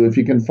go to. If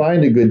you can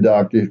find a good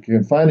doctor, if you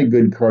can find a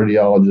good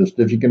cardiologist,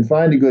 if you can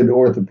find a good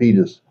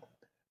orthopedist.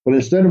 But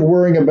instead of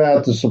worrying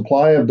about the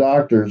supply of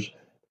doctors,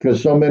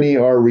 because so many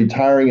are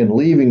retiring and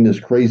leaving this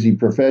crazy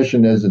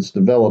profession as it's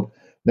developed,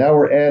 now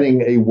we're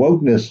adding a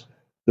wokeness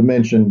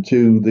dimension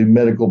to the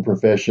medical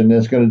profession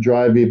that's going to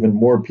drive even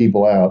more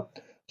people out.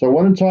 So I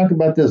want to talk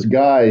about this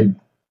guide,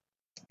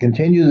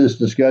 continue this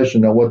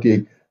discussion on what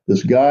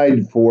this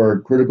guide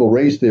for critical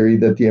race theory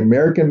that the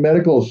American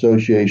Medical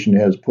Association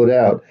has put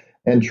out,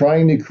 and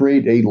trying to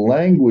create a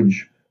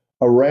language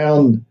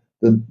around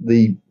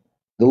the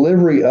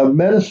delivery of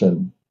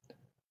medicine.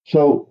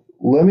 So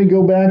let me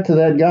go back to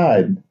that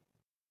guide,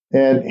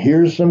 and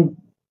here's some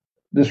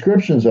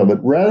descriptions of it.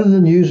 Rather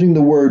than using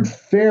the word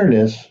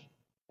fairness,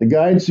 the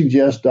guide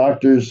suggests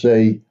doctors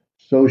say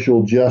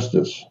social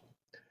justice.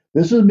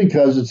 This is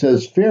because it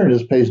says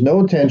fairness pays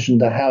no attention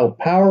to how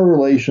power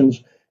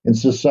relations in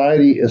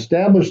society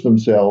establish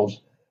themselves,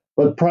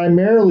 but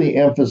primarily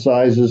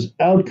emphasizes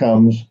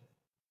outcomes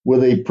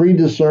with a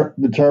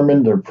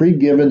predetermined or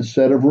pre-given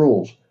set of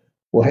rules.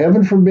 Well,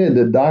 heaven forbid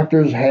that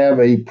doctors have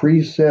a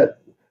preset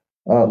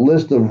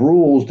list of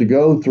rules to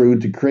go through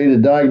to create a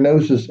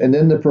diagnosis and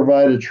then to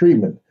provide a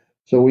treatment.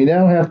 So we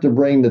now have to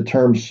bring the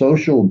term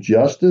social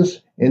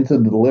justice into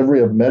the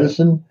delivery of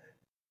medicine.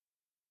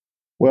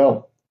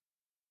 Well,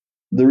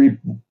 the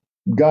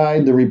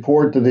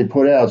report that they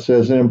put out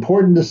says an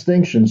important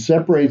distinction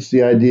separates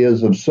the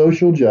ideas of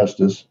social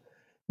justice,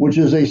 which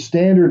is a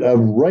standard of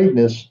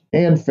rightness,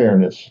 and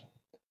fairness,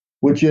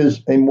 which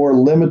is a more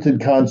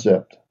limited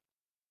concept.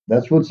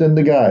 That's what's in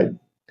the guide.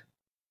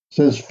 It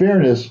says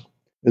fairness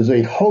is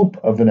a hope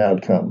of an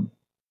outcome.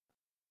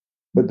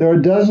 But there are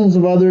dozens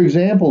of other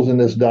examples in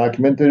this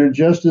document that are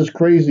just as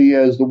crazy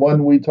as the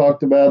one we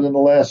talked about in the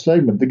last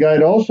segment. The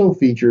guide also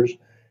features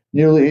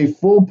nearly a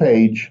full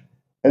page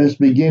at its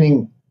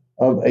beginning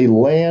of a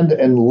land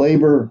and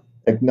labor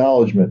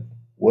acknowledgement.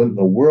 What in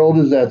the world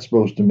is that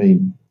supposed to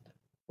mean?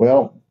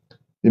 Well,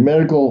 the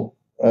Medical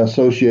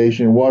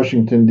Association in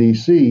Washington,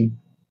 D.C.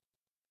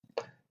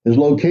 is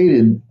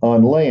located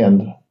on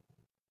land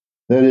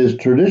that is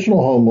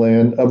traditional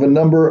homeland of a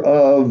number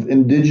of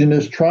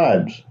indigenous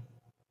tribes.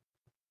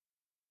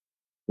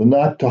 The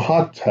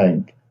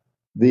Noctahotang,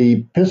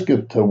 the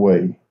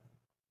Piscataway,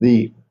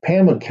 the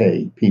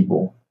Pamunkey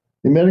people.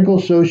 The Medical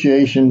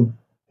Association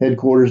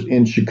headquarters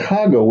in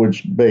Chicago,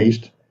 which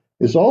based,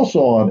 is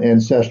also on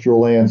ancestral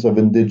lands of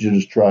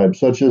indigenous tribes,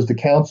 such as the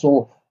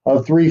Council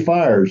of Three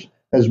Fires,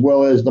 as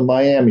well as the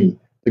Miami,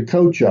 the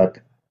Cochuk,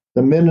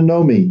 the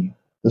Menominee,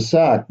 the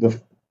Sac, the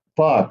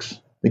Fox,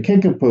 the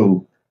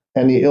Kickapoo,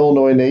 and the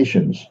Illinois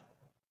Nations.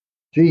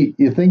 Gee,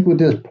 you think with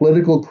this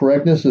political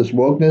correctness, this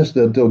wokeness,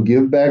 that they'll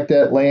give back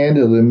that land,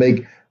 or they'll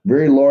make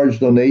very large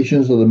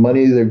donations of the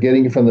money they're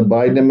getting from the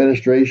Biden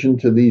administration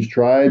to these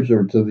tribes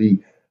or to the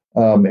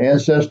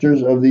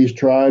ancestors of these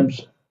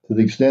tribes, to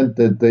the extent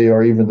that they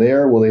are even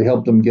there? Will they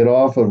help them get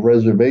off of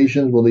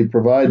reservations? Will they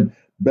provide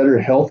better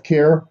health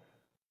care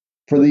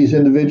for these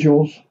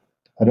individuals?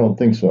 I don't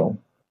think so.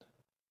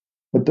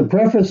 But the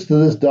preface to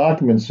this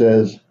document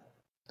says,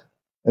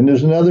 and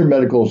there's another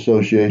medical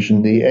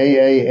association, the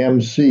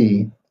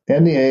AAMC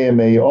and the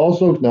AMA,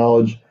 also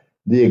acknowledge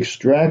the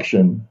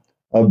extraction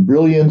of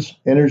brilliance,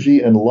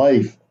 energy, and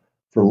life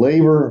for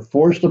labor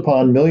forced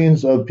upon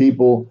millions of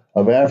people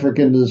of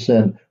African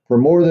descent for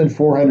more than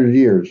 400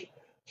 years.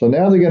 So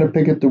now they're going to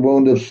pick at the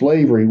wound of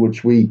slavery,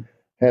 which we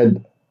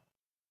had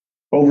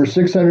over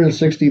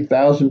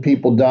 660,000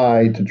 people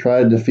die to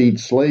try to defeat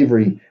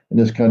slavery in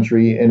this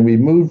country, and we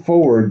moved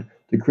forward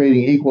to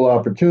creating equal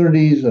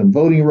opportunities and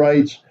voting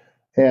rights,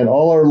 and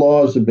all our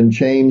laws have been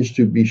changed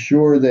to be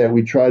sure that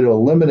we try to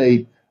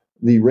eliminate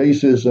the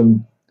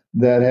racism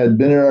that had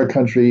been in our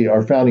country.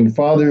 Our founding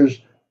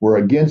fathers were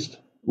against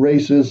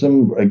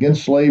racism,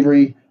 against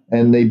slavery,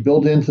 and they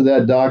built into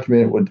that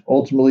document what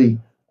ultimately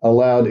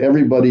allowed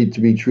everybody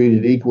to be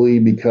treated equally,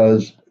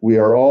 because we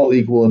are all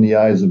equal in the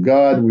eyes of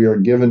God. We are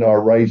given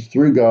our rights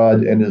through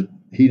God, and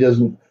He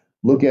doesn't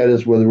look at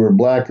us whether we're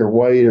black or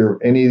white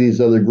or any of these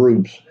other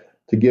groups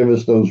to give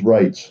us those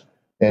rights.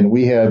 And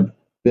we have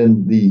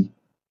been the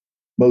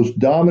most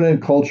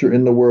dominant culture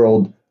in the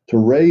world to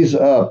raise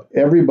up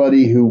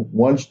everybody who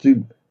wants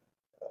to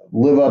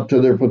live up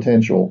to their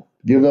potential,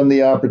 give them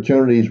the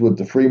opportunities with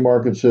the free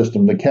market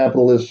system, the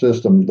capitalist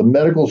system. The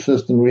medical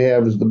system we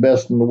have is the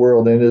best in the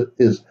world, and it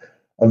is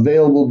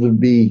available to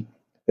be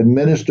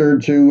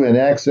administered to and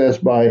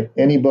accessed by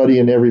anybody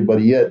and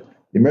everybody. Yet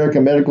the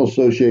American Medical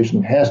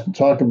Association has to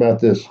talk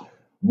about this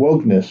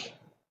wokeness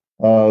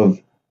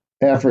of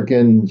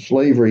African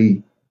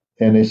slavery,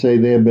 and they say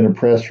they have been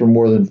oppressed for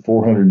more than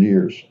 400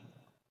 years.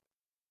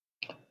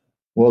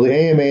 Well, the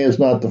AMA is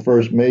not the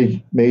first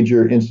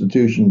major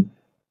institution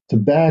to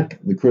back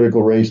the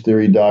critical race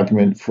theory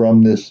document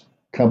from this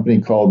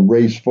company called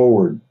Race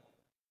Forward.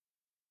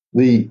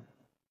 The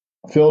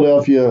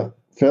Philadelphia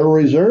Federal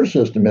Reserve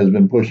System has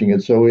been pushing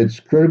it, so it's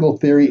critical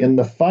theory in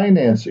the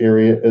finance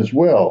area as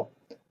well,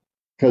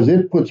 because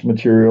it puts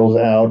materials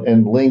out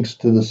and links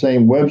to the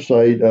same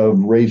website of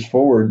Race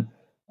Forward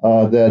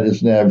that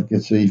is an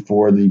advocacy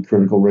for the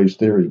critical race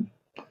theory.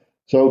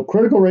 So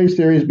critical race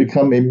theory has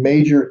become a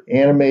major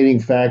animating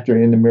factor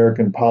in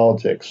American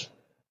politics.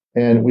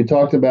 And we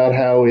talked about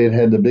how it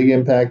had the big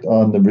impact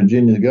on the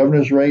Virginia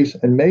governor's race,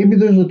 and maybe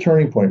there's a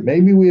turning point.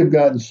 Maybe we have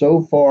gotten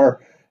so far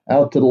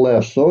out to the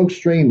left, so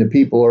extreme that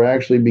people are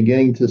actually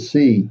beginning to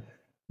see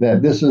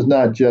that this is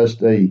not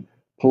just a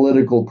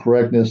political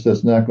correctness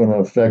that's not going to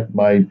affect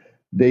my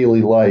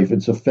daily life.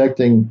 It's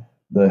affecting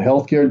the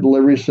healthcare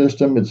delivery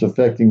system. It's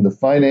affecting the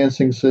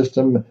financing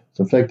system. It's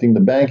affecting the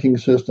banking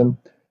system.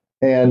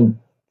 And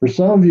for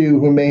some of you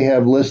who may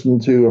have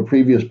listened to a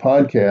previous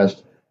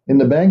podcast, in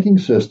the banking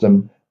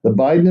system, the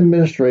Biden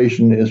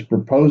administration is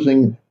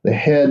proposing the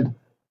head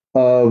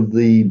of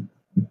the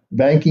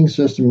banking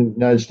system in the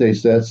United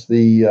States. That's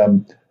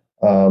the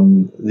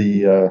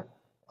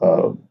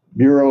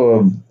Bureau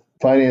of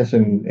Finance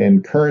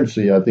and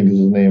Currency, I think is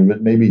the name of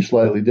it. Maybe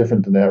slightly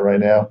different than that right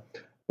now.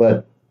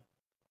 But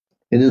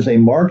it is a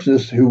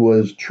Marxist who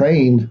was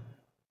trained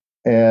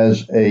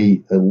as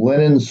a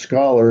Lenin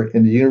scholar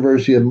in the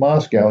University of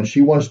Moscow, and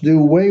she wants to do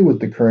away with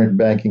the current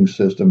banking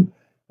system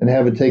and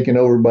have it taken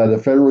over by the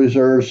Federal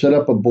Reserve, set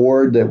up a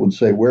board that would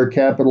say where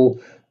capital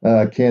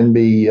can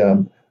be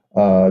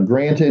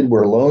granted,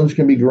 where loans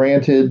can be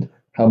granted,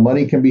 how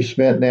money can be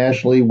spent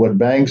nationally, what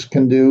banks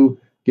can do,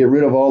 get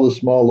rid of all the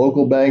small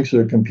local banks that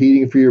are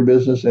competing for your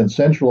business, and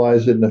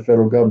centralize it in the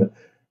federal government.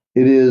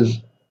 It is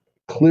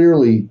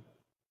clearly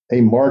a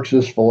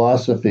Marxist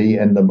philosophy,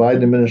 and the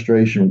Biden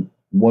administration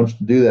wants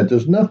to do that.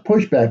 There's enough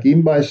pushback,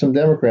 even by some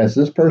Democrats.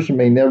 This person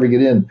may never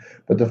get in.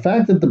 But the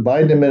fact that the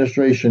Biden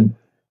administration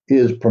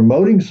is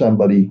promoting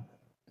somebody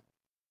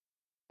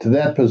to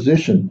that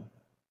position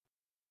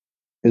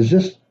is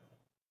just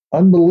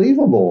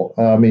unbelievable.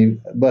 I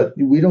mean, but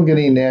we don't get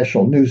any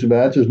national news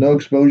about it. There's no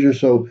exposure.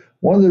 So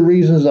one of the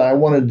reasons I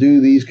want to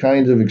do these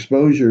kinds of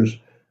exposures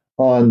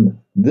on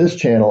this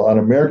channel, on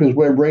America's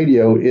Web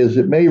Radio, is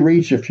it may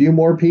reach a few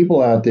more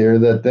people out there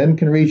that then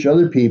can reach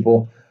other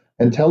people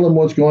and tell them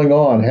what's going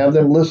on. Have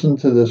them listen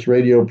to this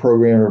radio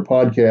program or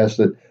podcast,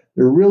 that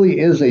there really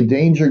is a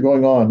danger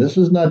going on. This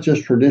is not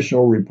just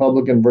traditional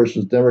Republican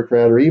versus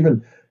Democrat or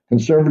even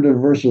conservative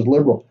versus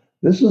liberal.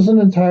 This is an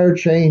entire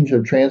change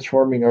of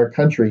transforming our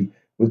country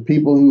with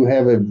people who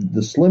have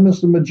the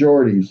slimmest of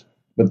majorities,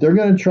 but they're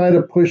going to try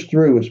to push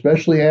through,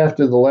 especially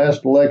after the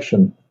last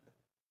election.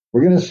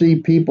 We're going to see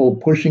people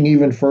pushing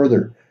even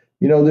further.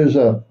 You know, there's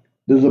a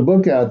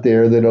book out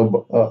there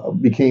that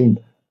became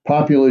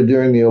popular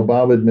during the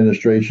Obama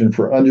administration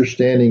for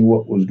understanding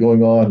what was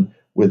going on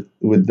with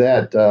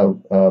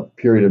that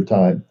period of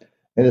time.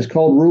 And it's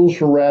called Rules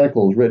for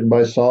Radicals, written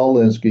by Saul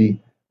Alinsky,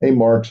 a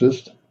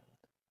Marxist.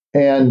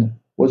 And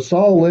what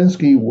Saul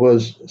Alinsky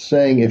was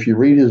saying, if you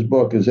read his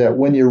book, is that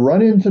when you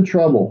run into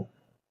trouble,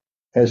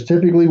 as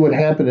typically would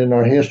happen in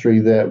our history,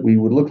 that we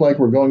would look like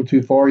we're going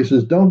too far, he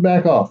says, don't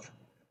back off.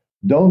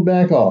 Don't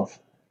back off.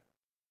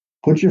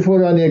 Put your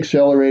foot on the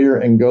accelerator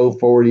and go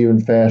forward even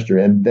faster.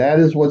 And that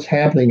is what's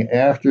happening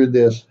after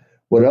this,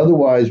 what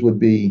otherwise would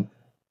be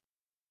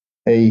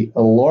an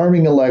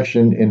alarming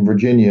election in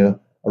Virginia,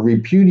 a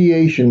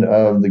repudiation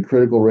of the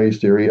critical race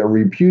theory, a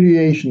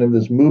repudiation of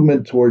this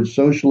movement towards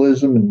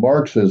socialism and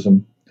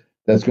Marxism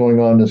that's going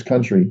on in this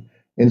country.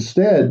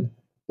 Instead,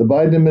 the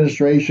Biden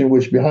administration,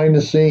 which behind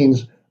the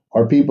scenes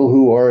are people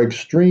who are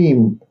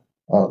extreme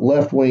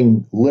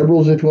left-wing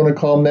liberals, if you want to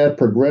call them that,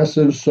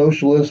 progressive,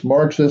 socialists,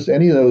 Marxists,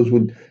 any of those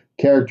would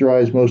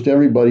characterize most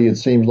everybody, it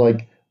seems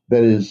like,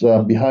 that is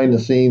behind the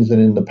scenes and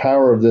in the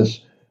power of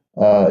this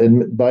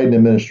Biden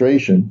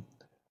administration.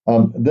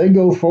 They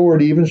go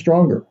forward even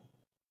stronger.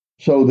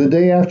 So the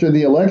day after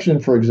the election,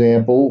 for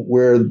example,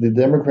 where the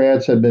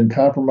Democrats had been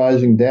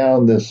compromising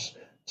down this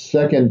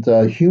second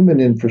human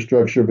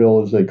infrastructure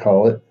bill, as they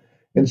call it,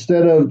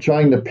 instead of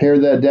trying to pare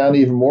that down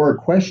even more,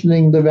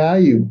 questioning the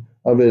value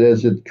of it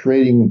as it's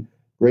creating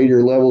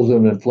greater levels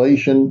of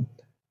inflation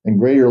and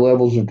greater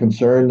levels of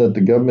concern that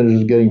the government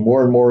is getting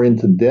more and more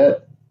into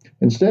debt.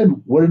 Instead,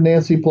 what did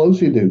Nancy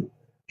Pelosi do?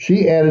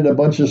 She added a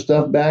bunch of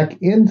stuff back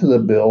into the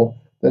bill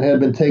that had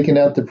been taken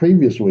out the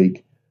previous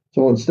week.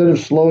 So instead of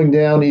slowing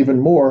down even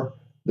more,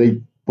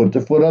 they put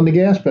the foot on the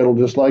gas pedal,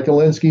 just like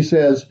Alinsky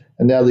says,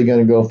 and now they're going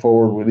to go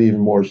forward with even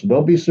more. So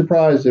don't be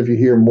surprised if you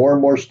hear more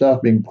and more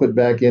stuff being put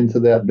back into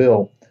that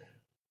bill,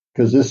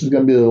 because this is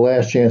going to be the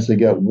last chance. They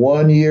got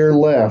 1 year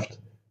left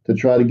to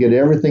try to get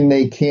everything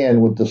they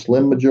can with the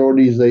slim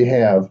majorities they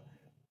have.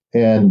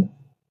 And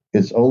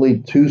it's only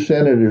 2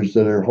 senators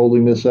that are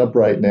holding this up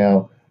right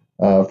now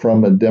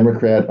from a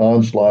Democrat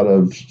onslaught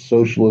of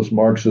socialist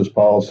Marxist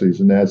policies,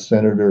 and that's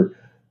Senator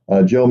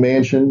Joe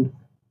Manchin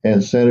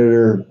and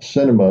Senator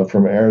Sinema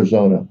from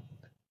Arizona.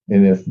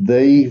 And if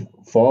they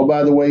fall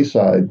by the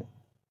wayside,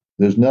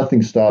 there's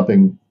nothing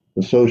stopping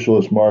the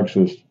socialist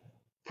Marxists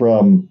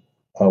from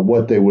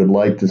what they would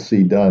like to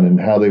see done and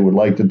how they would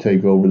like to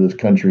take over this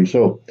country.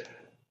 So,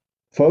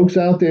 folks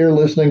out there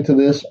listening to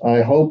this,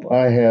 I hope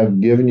I have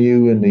given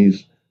you in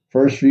these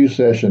first few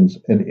sessions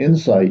an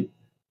insight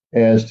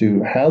as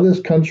to how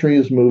this country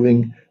is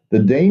moving, the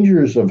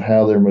dangers of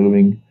how they're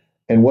moving,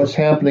 and what's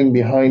happening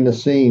behind the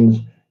scenes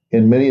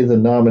in many of the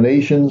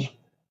nominations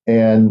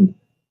and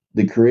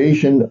the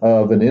creation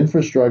of an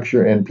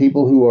infrastructure and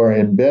people who are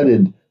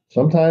embedded,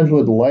 sometimes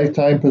with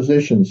lifetime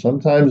positions.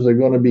 Sometimes they're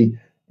going to be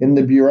in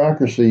the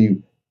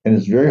bureaucracy, and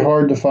it's very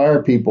hard to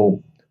fire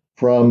people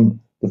from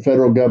the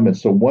federal government.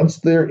 So once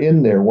they're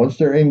in there, once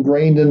they're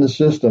ingrained in the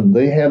system,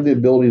 they have the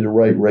ability to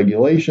write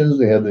regulations.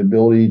 They have the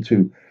ability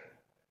to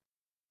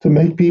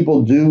make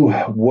people do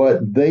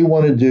what they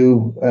want to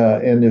do,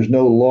 and there's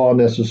no law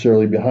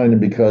necessarily behind them,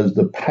 because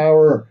the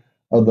power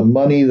of the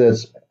money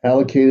that's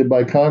allocated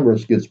by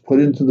Congress gets put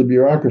into the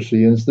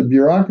bureaucracy, and it's the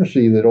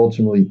bureaucracy that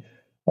ultimately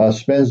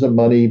spends the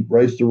money,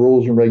 writes the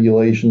rules and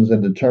regulations,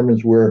 and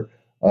determines where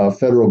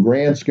federal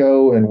grants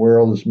go and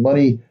where all this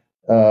money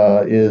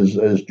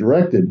is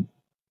directed.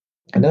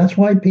 And that's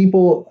why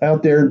people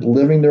out there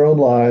living their own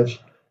lives,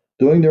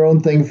 doing their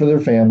own thing for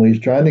their families,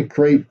 trying to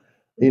create,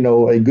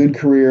 a good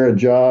career, a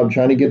job,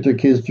 trying to get their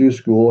kids through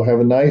school, have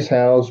a nice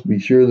house, be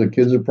sure the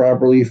kids are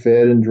properly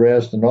fed and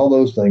dressed and all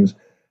those things.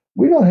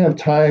 We don't have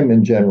time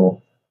in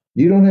general.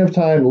 You don't have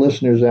time,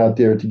 listeners out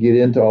there, to get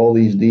into all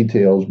these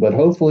details, but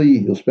hopefully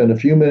you'll spend a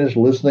few minutes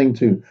listening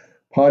to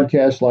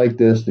podcasts like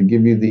this to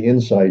give you the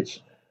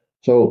insights.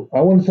 So I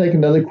want to take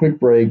another quick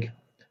break,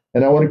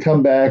 and I want to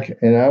come back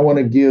and I want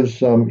to give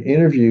some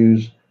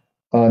interviews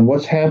on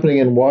what's happening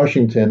in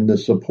Washington that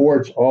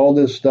supports all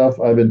this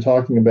stuff I've been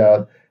talking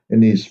about in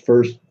these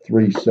first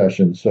 3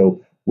 sessions.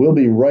 So we'll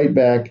be right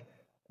back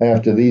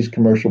after these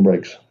commercial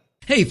breaks.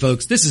 Hey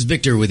folks, this is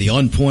Victor with the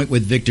On Point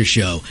with Victor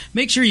show.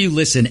 Make sure you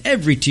listen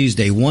every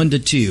Tuesday 1 to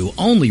 2,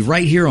 only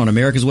right here on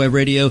America's Web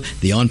Radio,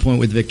 the On Point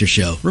with Victor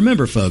show.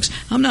 Remember folks,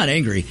 I'm not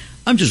angry,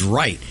 I'm just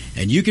right.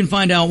 And you can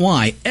find out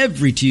why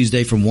every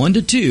Tuesday from 1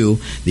 to 2,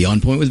 the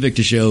On Point with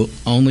Victor show,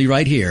 only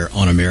right here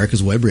on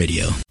America's Web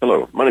Radio.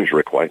 Hello, my name is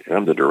Rick White, and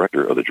I'm the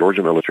director of the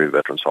Georgia Military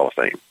Veterans Hall of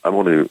Fame. I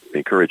want to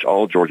encourage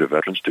all Georgia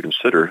veterans to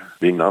consider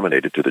being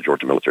nominated to the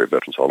Georgia Military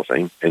Veterans Hall of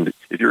Fame. And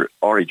if you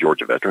are a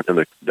Georgia veteran, and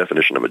the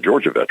definition of a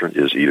Georgia veteran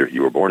is either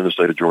you were born in the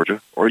state of Georgia,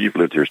 or you've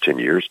lived here 10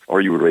 years,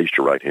 or you were raised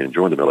to right and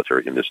joined the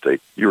military in this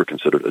state, you are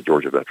considered a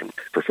Georgia veteran.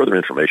 For further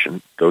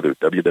information, go to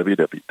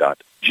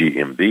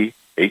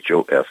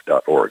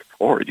www.gmvhof.org,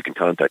 or you can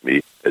contact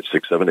me at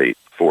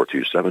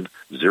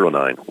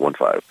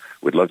 678-427-0915.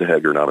 We'd love to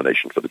have your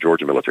nomination for the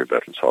Georgia Military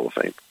Veterans Hall of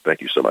Fame.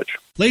 Thank you so much.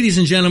 Ladies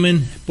and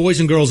gentlemen, boys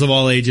and girls of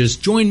all ages,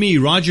 join me,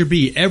 Roger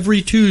B.,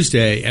 every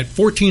Tuesday at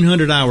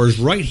 1400 hours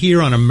right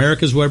here on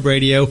America's Web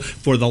Radio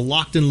for the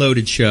Locked and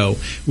Loaded Show.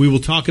 We will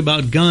talk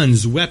about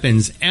guns,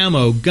 weapons,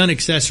 ammo, gun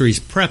accessories,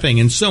 prepping,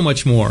 and so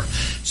much more.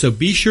 So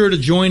be sure to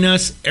join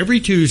us every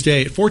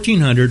Tuesday at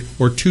 1400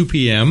 or 2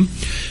 p.m.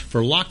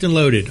 for Locked and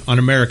Loaded on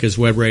America's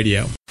Web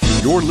Radio.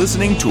 You're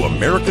listening to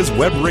America's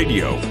Web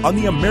Radio on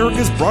the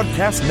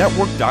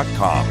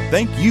AmericasBroadcastNetwork.com.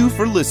 Thank you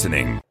for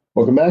listening.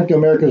 Welcome back to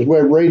America's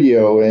Web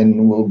Radio,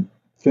 and we'll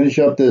finish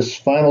up this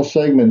final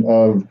segment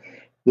of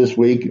this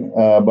week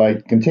by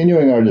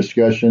continuing our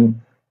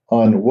discussion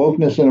on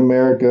wokeness in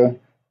America.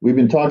 We've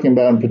been talking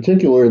about, in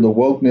particular, the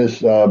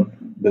wokeness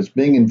that's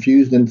being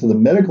infused into the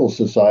medical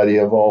society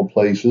of all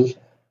places.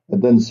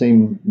 It doesn't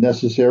seem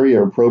necessary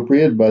or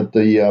appropriate, but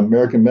the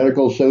American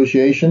Medical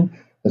Association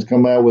has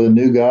come out with a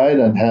new guide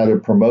on how to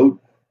promote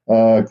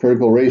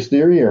critical race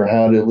theory, or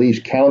how to at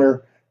least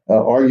counter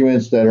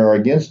arguments that are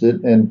against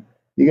it. And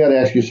you got to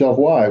ask yourself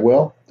why.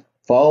 Well,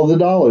 follow the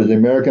dollars. The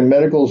American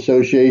Medical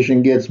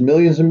Association gets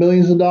millions and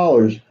millions of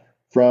dollars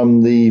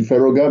from the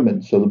federal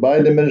government. So the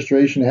Biden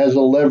administration has a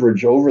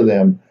leverage over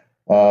them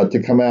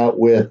to come out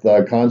with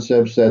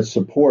concepts that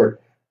support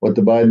what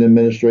the Biden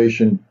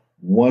administration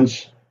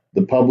wants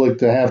the public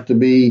to have to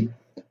be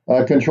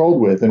controlled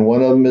with. And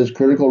one of them is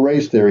critical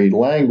race theory,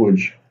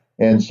 language.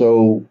 And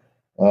so,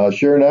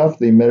 sure enough,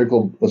 the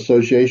Medical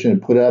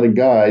Association put out a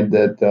guide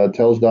that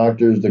tells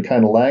doctors the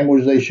kind of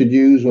language they should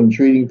use when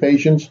treating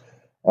patients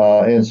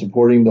and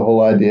supporting the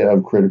whole idea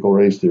of critical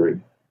race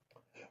theory.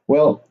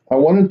 Well, I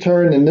want to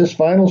turn in this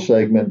final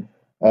segment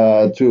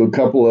to a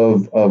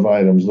couple of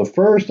items. The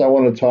first, I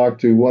want to talk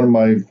to one of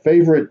my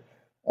favorite,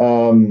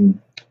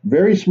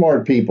 very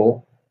smart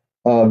people,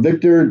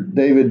 Victor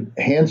David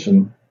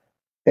Hanson.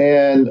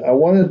 And I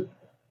want to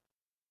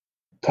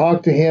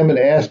talk to him and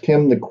ask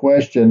him the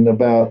question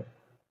about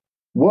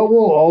what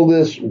will all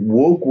this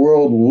woke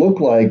world look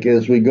like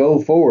as we go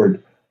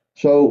forward.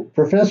 So,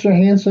 Professor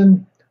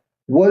Hanson,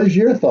 what is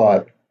your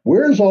thought?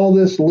 Where is all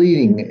this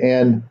leading,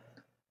 and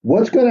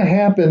what's going to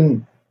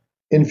happen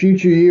in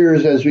future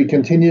years as we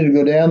continue to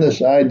go down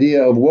this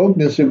idea of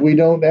wokeness if we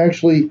don't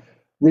actually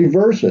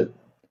reverse it?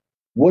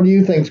 What do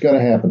you think is going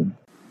to happen?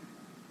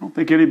 I don't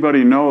think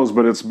anybody knows,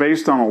 but it's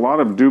based on a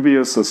lot of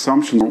dubious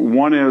assumptions.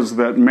 One is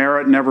that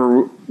merit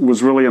never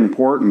was really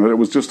important, that it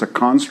was just a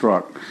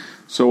construct.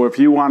 So if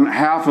you want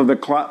half of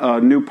the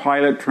new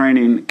pilot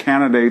training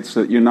candidates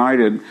at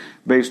United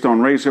based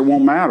on race, it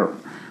won't matter.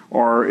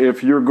 Or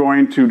if you're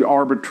going to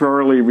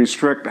arbitrarily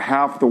restrict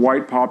half the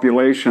white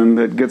population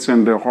that gets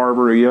into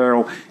Harvard or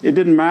Yale, it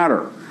didn't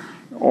matter.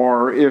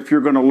 Or if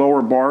you're going to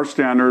lower bar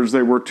standards,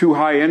 they were too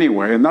high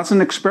anyway. And that's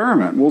an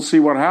experiment. We'll see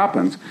what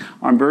happens.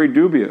 I'm very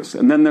dubious.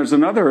 And then there's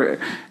another,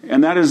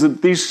 and that is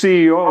that these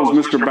CEOs,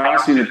 Mr.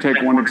 Bassing, to take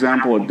one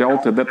example at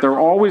Delta, that they're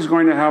always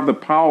going to have the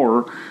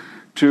power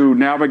to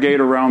navigate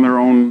around their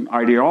own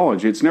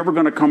ideology. It's never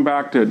going to come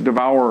back to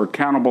devour or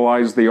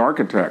cannibalize the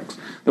architects.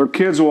 Their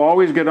kids will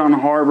always get on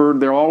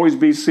Harvard. They'll always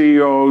be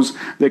CEOs.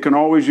 They can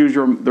always use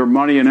their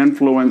money and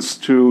influence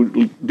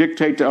to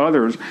dictate to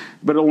others,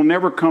 but it will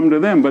never come to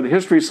them. But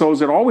history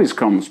shows it always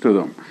comes to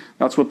them.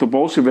 That's what the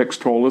Bolsheviks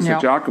told us, the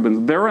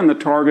Jacobins. They're in the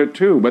target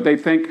too, but they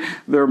think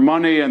their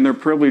money and their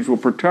privilege will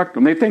protect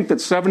them. They think that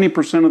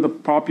 70% of the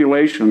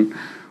population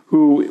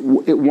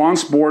who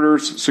wants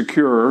borders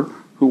secure,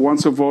 who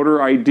wants a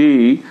voter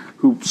ID,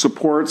 who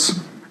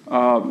supports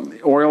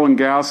oil and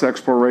gas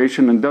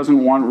exploration and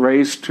doesn't want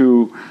race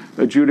to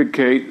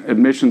adjudicate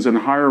admissions and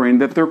hiring,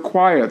 that they're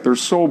quiet, they're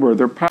sober,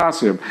 they're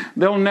passive.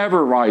 They'll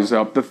never rise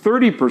up. The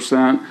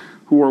 30%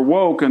 who are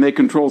woke and they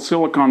control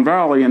Silicon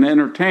Valley and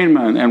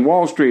entertainment and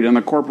Wall Street and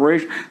the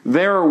corporation,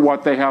 they're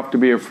what they have to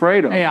be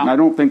afraid of. Yeah. And I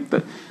don't think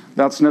that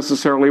that's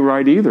necessarily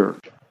right either.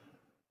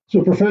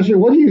 So, Professor,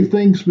 what do you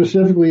think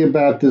specifically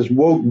about this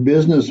woke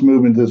business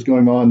movement that's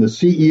going on? The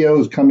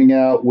CEOs coming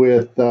out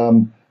with,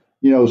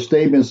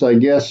 statements, I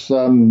guess,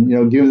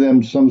 give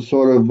them some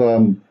sort of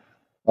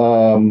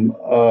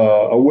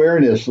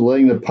awareness,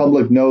 letting the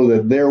public know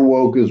that they're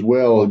woke as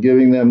well,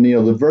 giving them,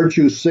 the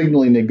virtue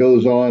signaling that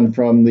goes on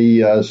from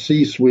the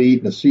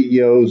C-suite, the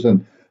CEOs,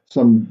 and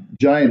some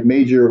giant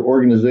major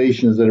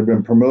organizations that have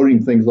been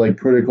promoting things like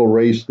critical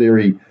race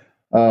theory.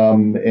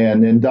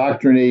 And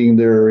indoctrinating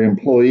their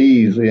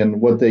employees in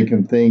what they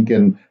can think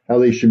and how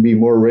they should be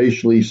more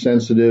racially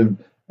sensitive,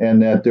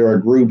 and that there are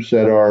groups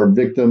that are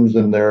victims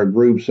and there are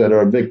groups that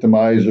are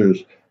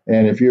victimizers.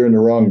 And if you're in the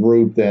wrong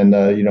group, then,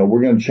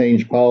 we're going to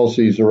change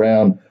policies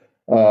around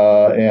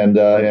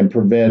and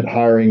prevent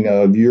hiring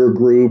of your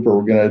group, or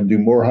we're going to do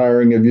more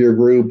hiring of your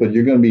group, but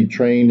you're going to be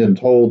trained and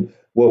told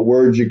what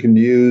words you can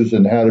use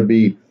and how to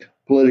be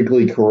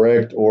politically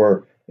correct,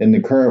 or in the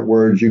current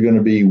words, you're going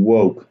to be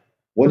woke.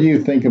 What do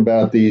you think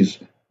about these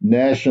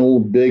national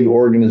big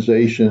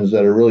organizations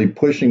that are really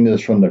pushing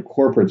this from the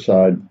corporate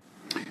side?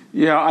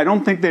 Yeah, I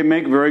don't think they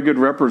make very good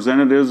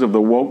representatives of the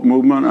woke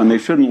movement, and they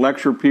shouldn't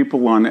lecture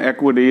people on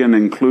equity and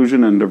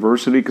inclusion and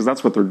diversity, because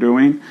that's what they're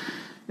doing.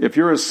 If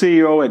you're a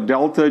CEO at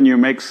Delta and you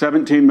make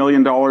 $17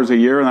 million a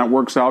year, and that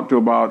works out to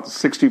about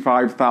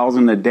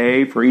 $65,000 a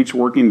day for each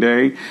working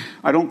day,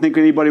 I don't think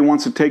anybody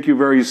wants to take you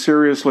very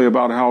seriously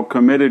about how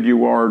committed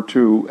you are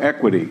to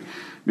equity,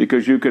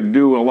 because you could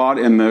do a lot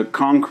in the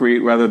concrete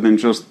rather than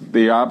just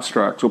the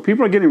abstract. So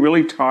people are getting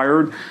really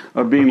tired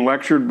of being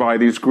lectured by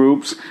these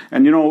groups.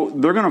 And,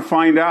 they're going to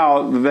find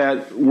out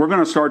that we're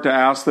going to start to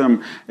ask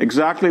them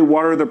exactly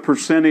what are the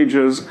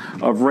percentages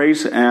of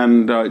race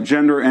and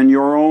gender in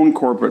your own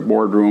corporate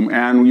boardroom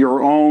and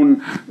your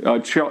own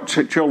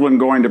children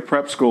going to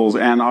prep schools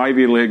and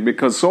Ivy League,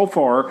 because so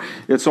far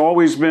it's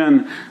always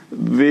been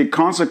the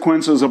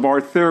consequences of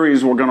our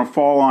theories were going to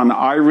fall on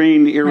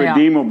Irene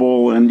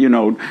Irredeemable and,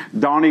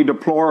 Donnie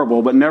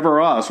Deplorable, but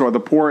never us, or the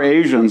poor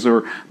Asians,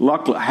 or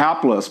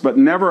hapless, but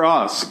never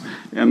us.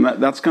 And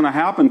that's going to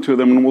happen to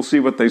them, and we'll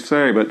see what they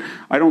say. But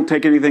I don't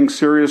take anything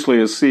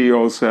seriously, as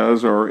CEO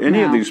says, or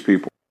any of these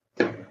people.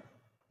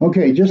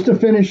 Okay, just to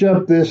finish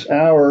up this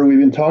hour, we've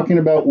been talking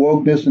about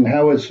wokeness and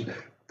how it's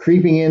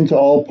creeping into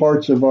all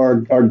parts of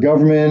our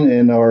government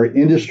and our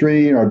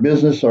industry and our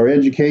business, our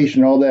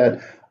education, all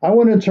that. I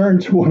want to turn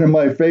to one of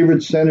my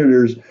favorite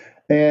senators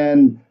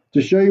and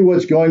to show you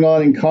what's going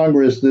on in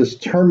Congress, this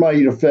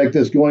termite effect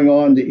that's going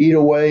on to eat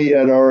away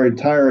at our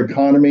entire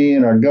economy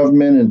and our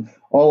government and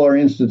all our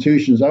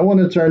institutions. I want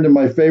to turn to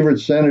my favorite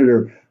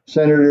senator,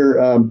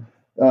 Senator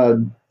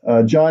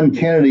John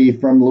Kennedy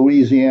from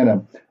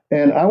Louisiana.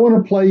 And I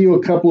want to play you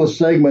a couple of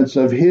segments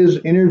of his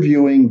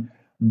interviewing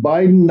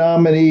Biden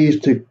nominees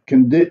to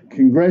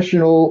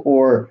congressional,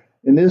 or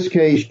in this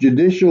case,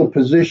 judicial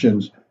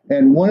positions.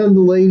 And one of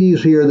the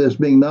ladies here that's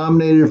being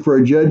nominated for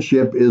a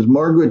judgeship is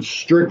Margaret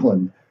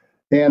Strickland.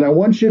 And I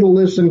want you to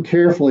listen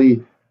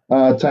carefully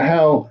to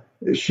how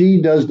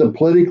she does the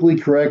politically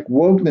correct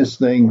wokeness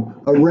thing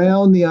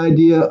around the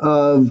idea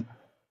of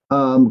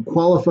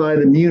qualified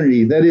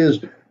immunity. That is,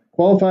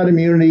 qualified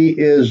immunity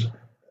is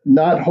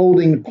not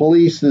holding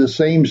police to the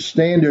same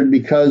standard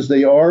because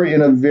they are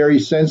in a very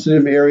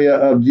sensitive area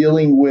of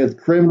dealing with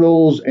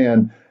criminals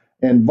and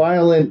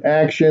violent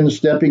actions,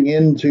 stepping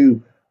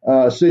into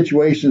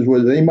situations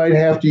where they might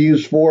have to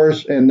use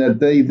force and that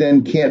they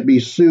then can't be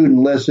sued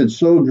unless it's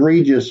so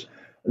egregious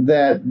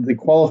that the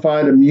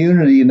qualified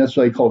immunity, and that's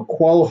what I call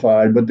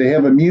qualified, but they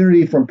have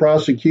immunity from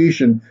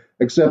prosecution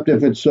except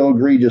if it's so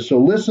egregious. So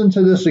listen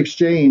to this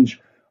exchange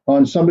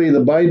on somebody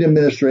the Biden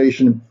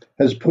administration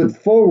has put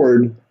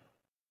forward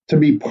to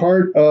be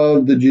part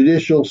of the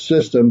judicial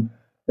system,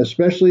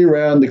 especially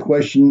around the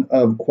question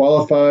of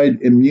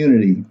qualified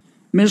immunity.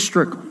 Ms.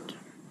 Strickland,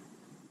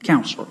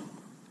 counselor,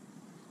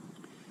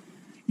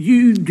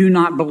 you do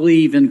not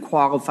believe in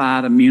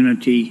qualified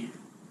immunity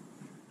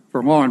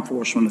for law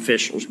enforcement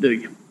officials, do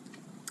you?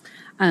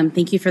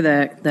 Thank you for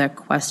the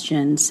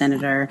question,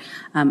 Senator.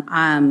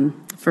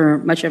 For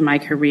much of my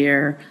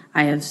career,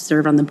 I have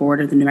served on the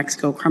board of the New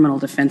Mexico Criminal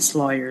Defense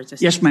Lawyers.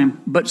 Yes,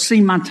 ma'am. But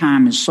see, my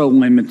time is so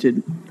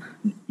limited.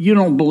 You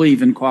don't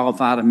believe in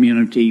qualified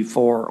immunity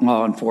for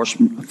law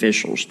enforcement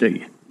officials, do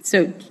you?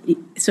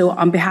 So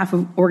on behalf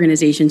of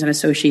organizations and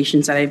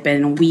associations that I've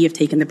been in, we have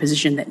taken the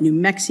position that New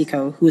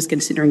Mexico, who is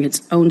considering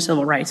its own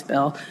civil rights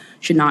bill,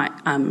 should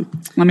not.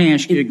 Let me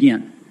ask you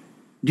again.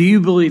 Do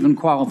you believe in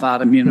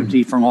qualified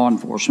immunity for law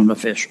enforcement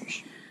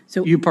officials?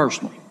 So you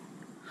personally?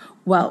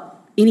 Well,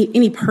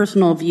 any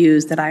personal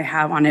views that I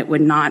have on it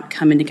would not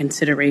come into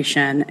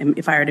consideration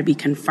if I were to be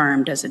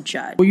confirmed as a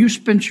judge. Well, you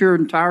spent your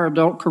entire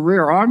adult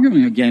career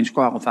arguing against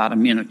qualified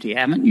immunity,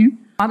 haven't you?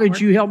 Why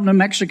did you help New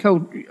Mexico?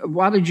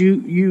 Why did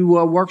you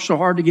work so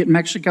hard to get New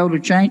Mexico to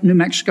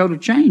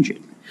change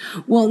it?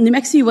 Well, New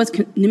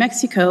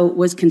Mexico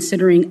was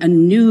considering a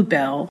new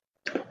bill.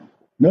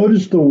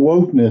 Notice the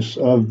wokeness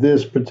of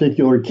this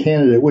particular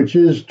candidate, which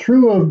is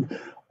true of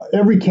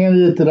every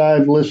candidate that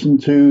I've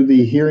listened to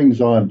the hearings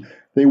on.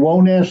 They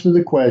won't answer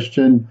the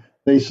question.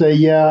 They say,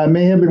 yeah, I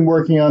may have been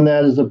working on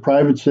that as a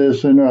private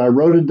citizen, or I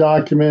wrote a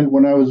document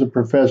when I was a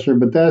professor,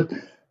 but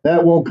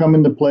that won't come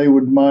into play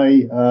with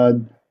my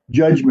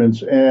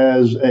judgments on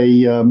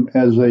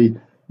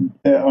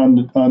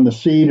the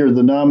seat or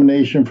the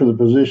nomination for the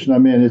position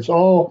I'm in. It's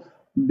all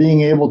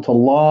being able to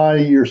lie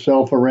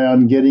yourself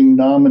around getting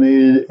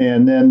nominated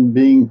and then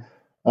being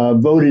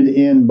voted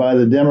in by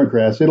the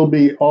Democrats. It'll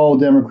be all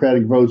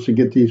Democratic votes to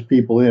get these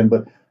people in.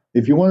 But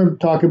if you want to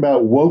talk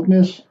about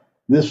wokeness,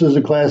 this is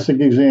a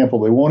classic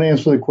example. They won't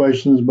answer the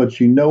questions, but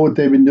you know what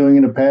they've been doing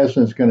in the past,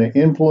 and it's going to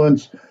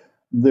influence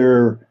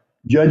their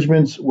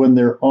judgments when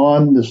they're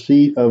on the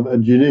seat of a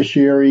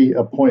judiciary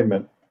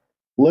appointment.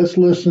 Let's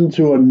listen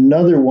to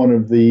another one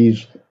of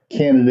these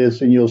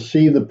candidates, and you'll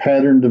see the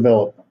pattern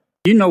develop.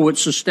 You know what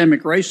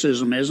systemic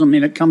racism is. I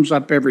mean, it comes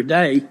up every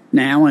day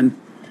now in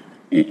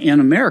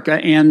America.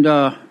 And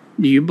do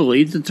you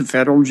believe that the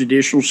federal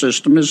judicial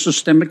system is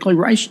systemically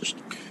racist?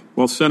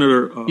 Well,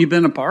 Senator... You've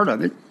been a part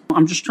of it.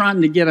 I'm just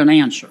trying to get an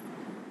answer.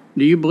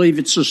 Do you believe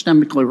it's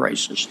systemically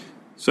racist?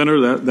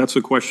 Senator, that's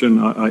a question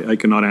I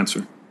cannot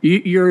answer.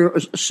 You're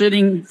a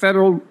sitting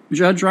federal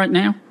judge right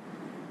now?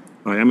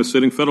 I am a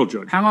sitting federal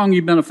judge. How long have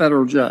you been a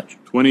federal judge?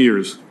 20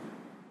 years.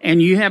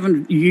 And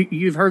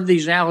you've heard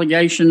these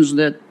allegations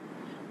that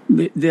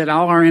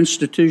all our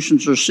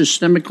institutions are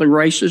systemically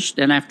racist,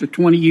 and after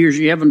 20 years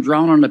you haven't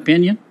drawn an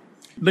opinion?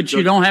 But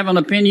you don't have an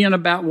opinion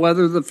about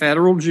whether the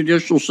federal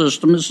judicial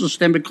system is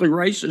systemically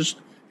racist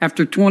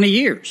after 20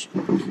 years?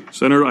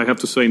 Senator, I have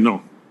to say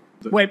no.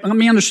 Wait, let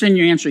me understand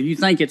your answer. You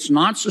think it's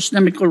not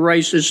systemically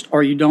racist,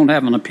 or you don't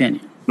have an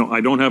opinion? No, I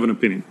don't have an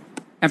opinion.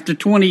 After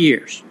 20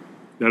 years?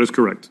 That is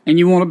correct. And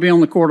you want to be on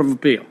the Court of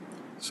Appeal?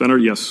 Senator,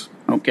 yes.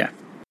 Okay.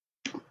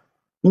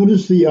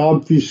 Notice the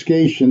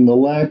obfuscation, the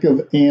lack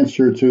of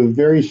answer to a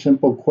very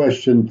simple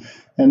question,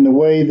 and the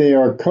way they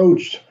are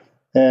coached,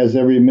 as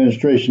every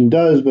administration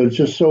does, but it's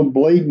just so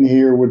blatant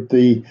here with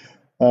the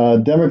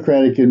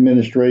Democratic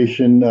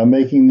administration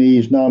making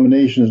these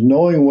nominations,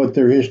 knowing what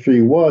their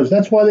history was.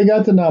 That's why they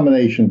got the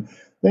nomination.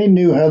 They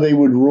knew how they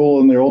would rule,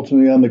 and they're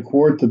ultimately on the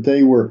court, that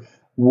they were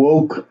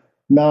woke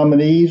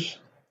nominees.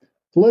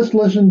 So let's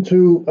listen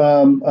to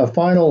a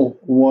final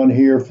one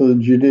here for the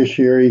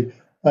judiciary,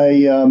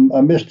 a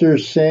Mr.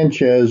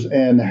 Sanchez,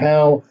 and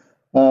how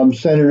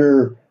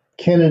Senator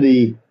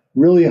Kennedy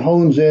really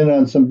hones in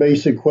on some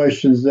basic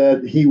questions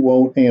that he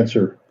won't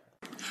answer.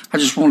 I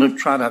just want to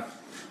try to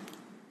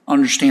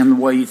understand the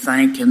way you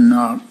think and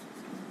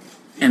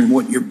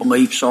what your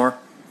beliefs are.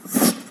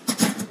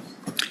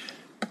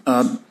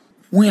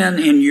 When,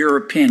 in your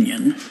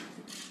opinion,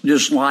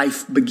 does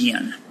life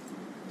begin?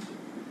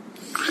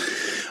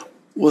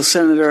 Well,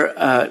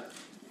 Senator,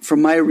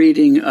 from my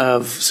reading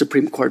of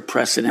Supreme Court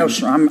precedent... No,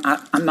 sir,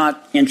 I'm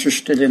not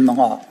interested in the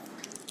law.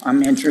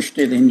 I'm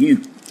interested in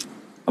you.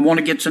 I want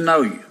to get to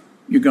know you.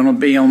 you're going to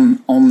be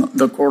on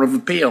the Court of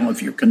Appeal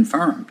if you're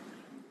confirmed.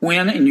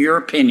 When, in your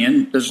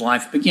opinion, does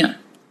life begin?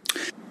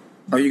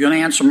 Are you going to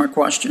answer my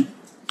question?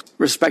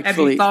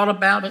 Respectfully. Have you thought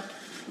about it?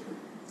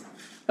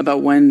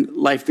 About when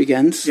life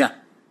begins? Yeah.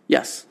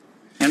 Yes.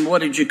 And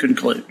what did you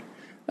conclude?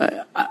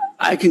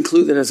 I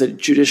conclude that as a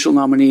judicial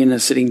nominee and a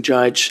sitting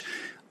judge,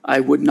 I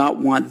would not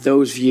want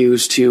those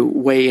views to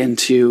weigh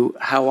into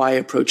how I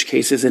approach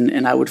cases,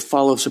 and I would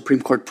follow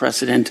Supreme Court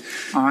precedent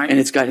and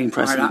its guiding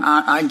precedent.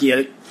 All right, I get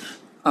it.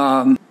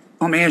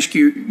 Let me ask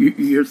you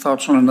your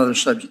thoughts on another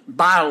subject.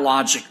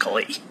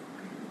 Biologically,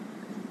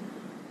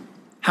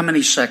 how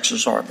many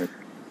sexes are there?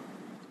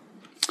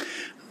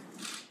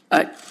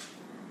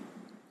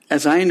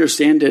 As I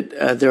understand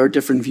it, there are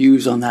different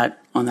views on that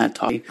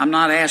topic. I'm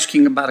not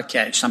asking about a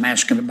case. I'm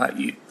asking about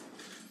you.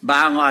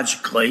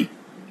 Biologically,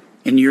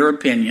 in your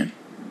opinion,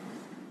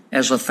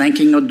 as a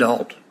thinking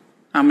adult,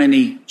 how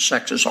many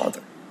sexes are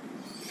there?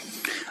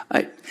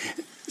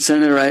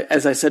 Senator,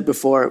 as I said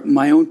before,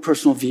 my own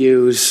personal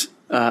views,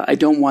 I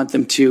don't want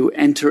them to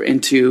enter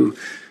into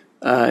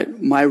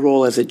my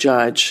role as a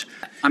judge.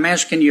 I'm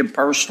asking you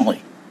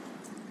personally,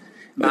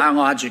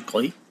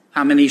 biologically,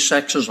 how many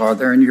sexes are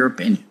there in your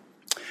opinion?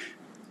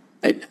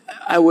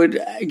 I would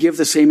give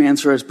the same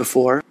answer as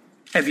before.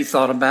 Have you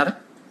thought about it?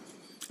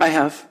 I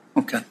have.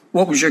 Okay.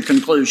 What was your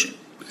conclusion?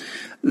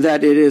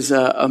 That it is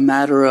a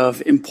matter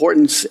of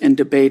importance and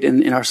debate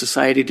in our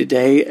society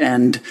today.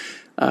 And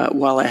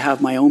while I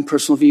have my own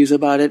personal views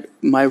about it,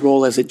 my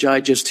role as a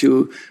judge is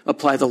to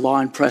apply the law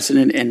and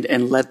precedent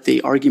and let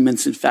the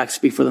arguments and facts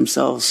speak for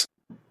themselves.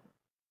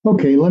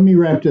 Okay, let me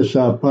wrap this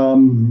up.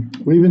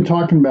 We've been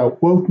talking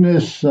about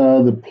wokeness,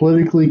 the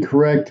politically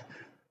correct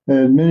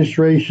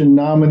administration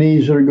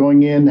nominees that are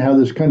going in, how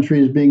this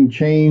country is being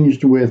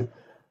changed with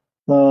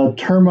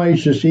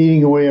termites just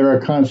eating away at our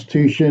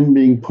Constitution,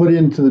 being put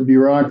into the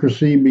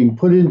bureaucracy, being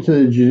put into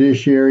the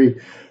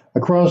judiciary,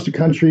 across the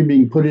country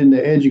being put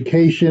into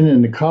education,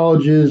 into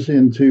colleges,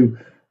 into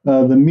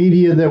the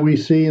media that we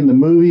see in the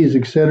movies,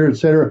 et cetera, et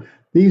cetera.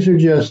 These are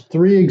just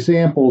three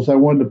examples I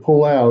wanted to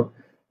pull out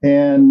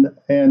and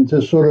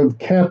to sort of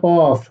cap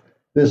off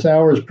this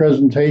hour's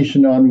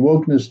presentation on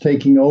wokeness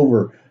taking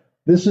over.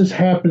 This is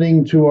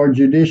happening to our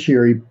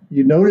judiciary.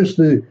 You notice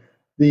the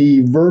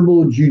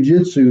verbal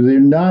jujitsu.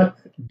 They're not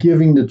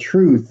giving the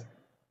truth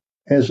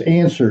as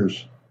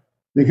answers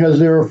because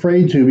they're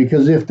afraid to,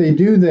 because if they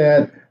do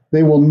that,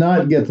 they will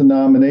not get the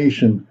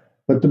nomination.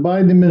 But the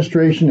Biden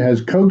administration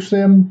has coaxed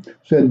them,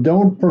 said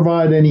don't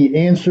provide any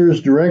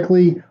answers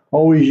directly,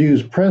 always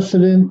use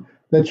precedent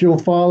that you'll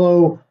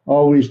follow,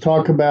 always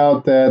talk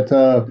about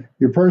that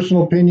your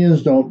personal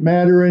opinions don't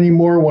matter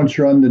anymore once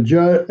you're on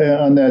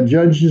that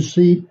judge's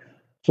seat.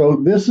 So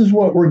this is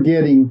what we're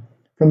getting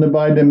from the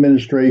Biden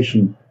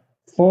administration.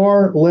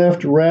 Far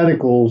left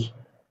radicals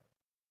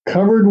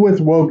covered with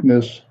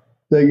wokeness.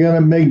 They're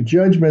going to make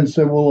judgments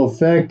that will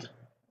affect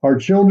our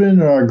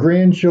children and our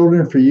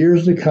grandchildren for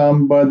years to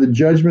come by the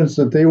judgments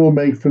that they will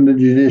make from the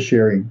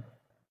judiciary.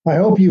 I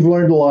hope you've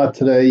learned a lot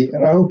today,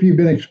 and I hope you've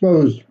been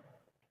exposed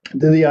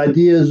to the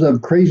ideas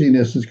of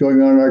craziness that's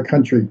going on in our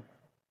country.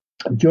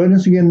 Join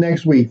us again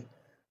next week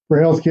for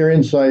Healthcare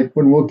Insight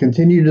when we'll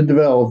continue to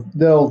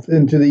delve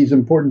into these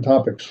important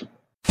topics.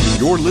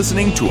 You're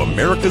listening to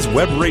America's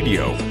Web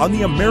Radio on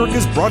the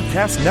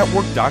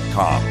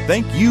AmericasBroadcastNetwork.com.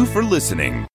 Thank you for listening.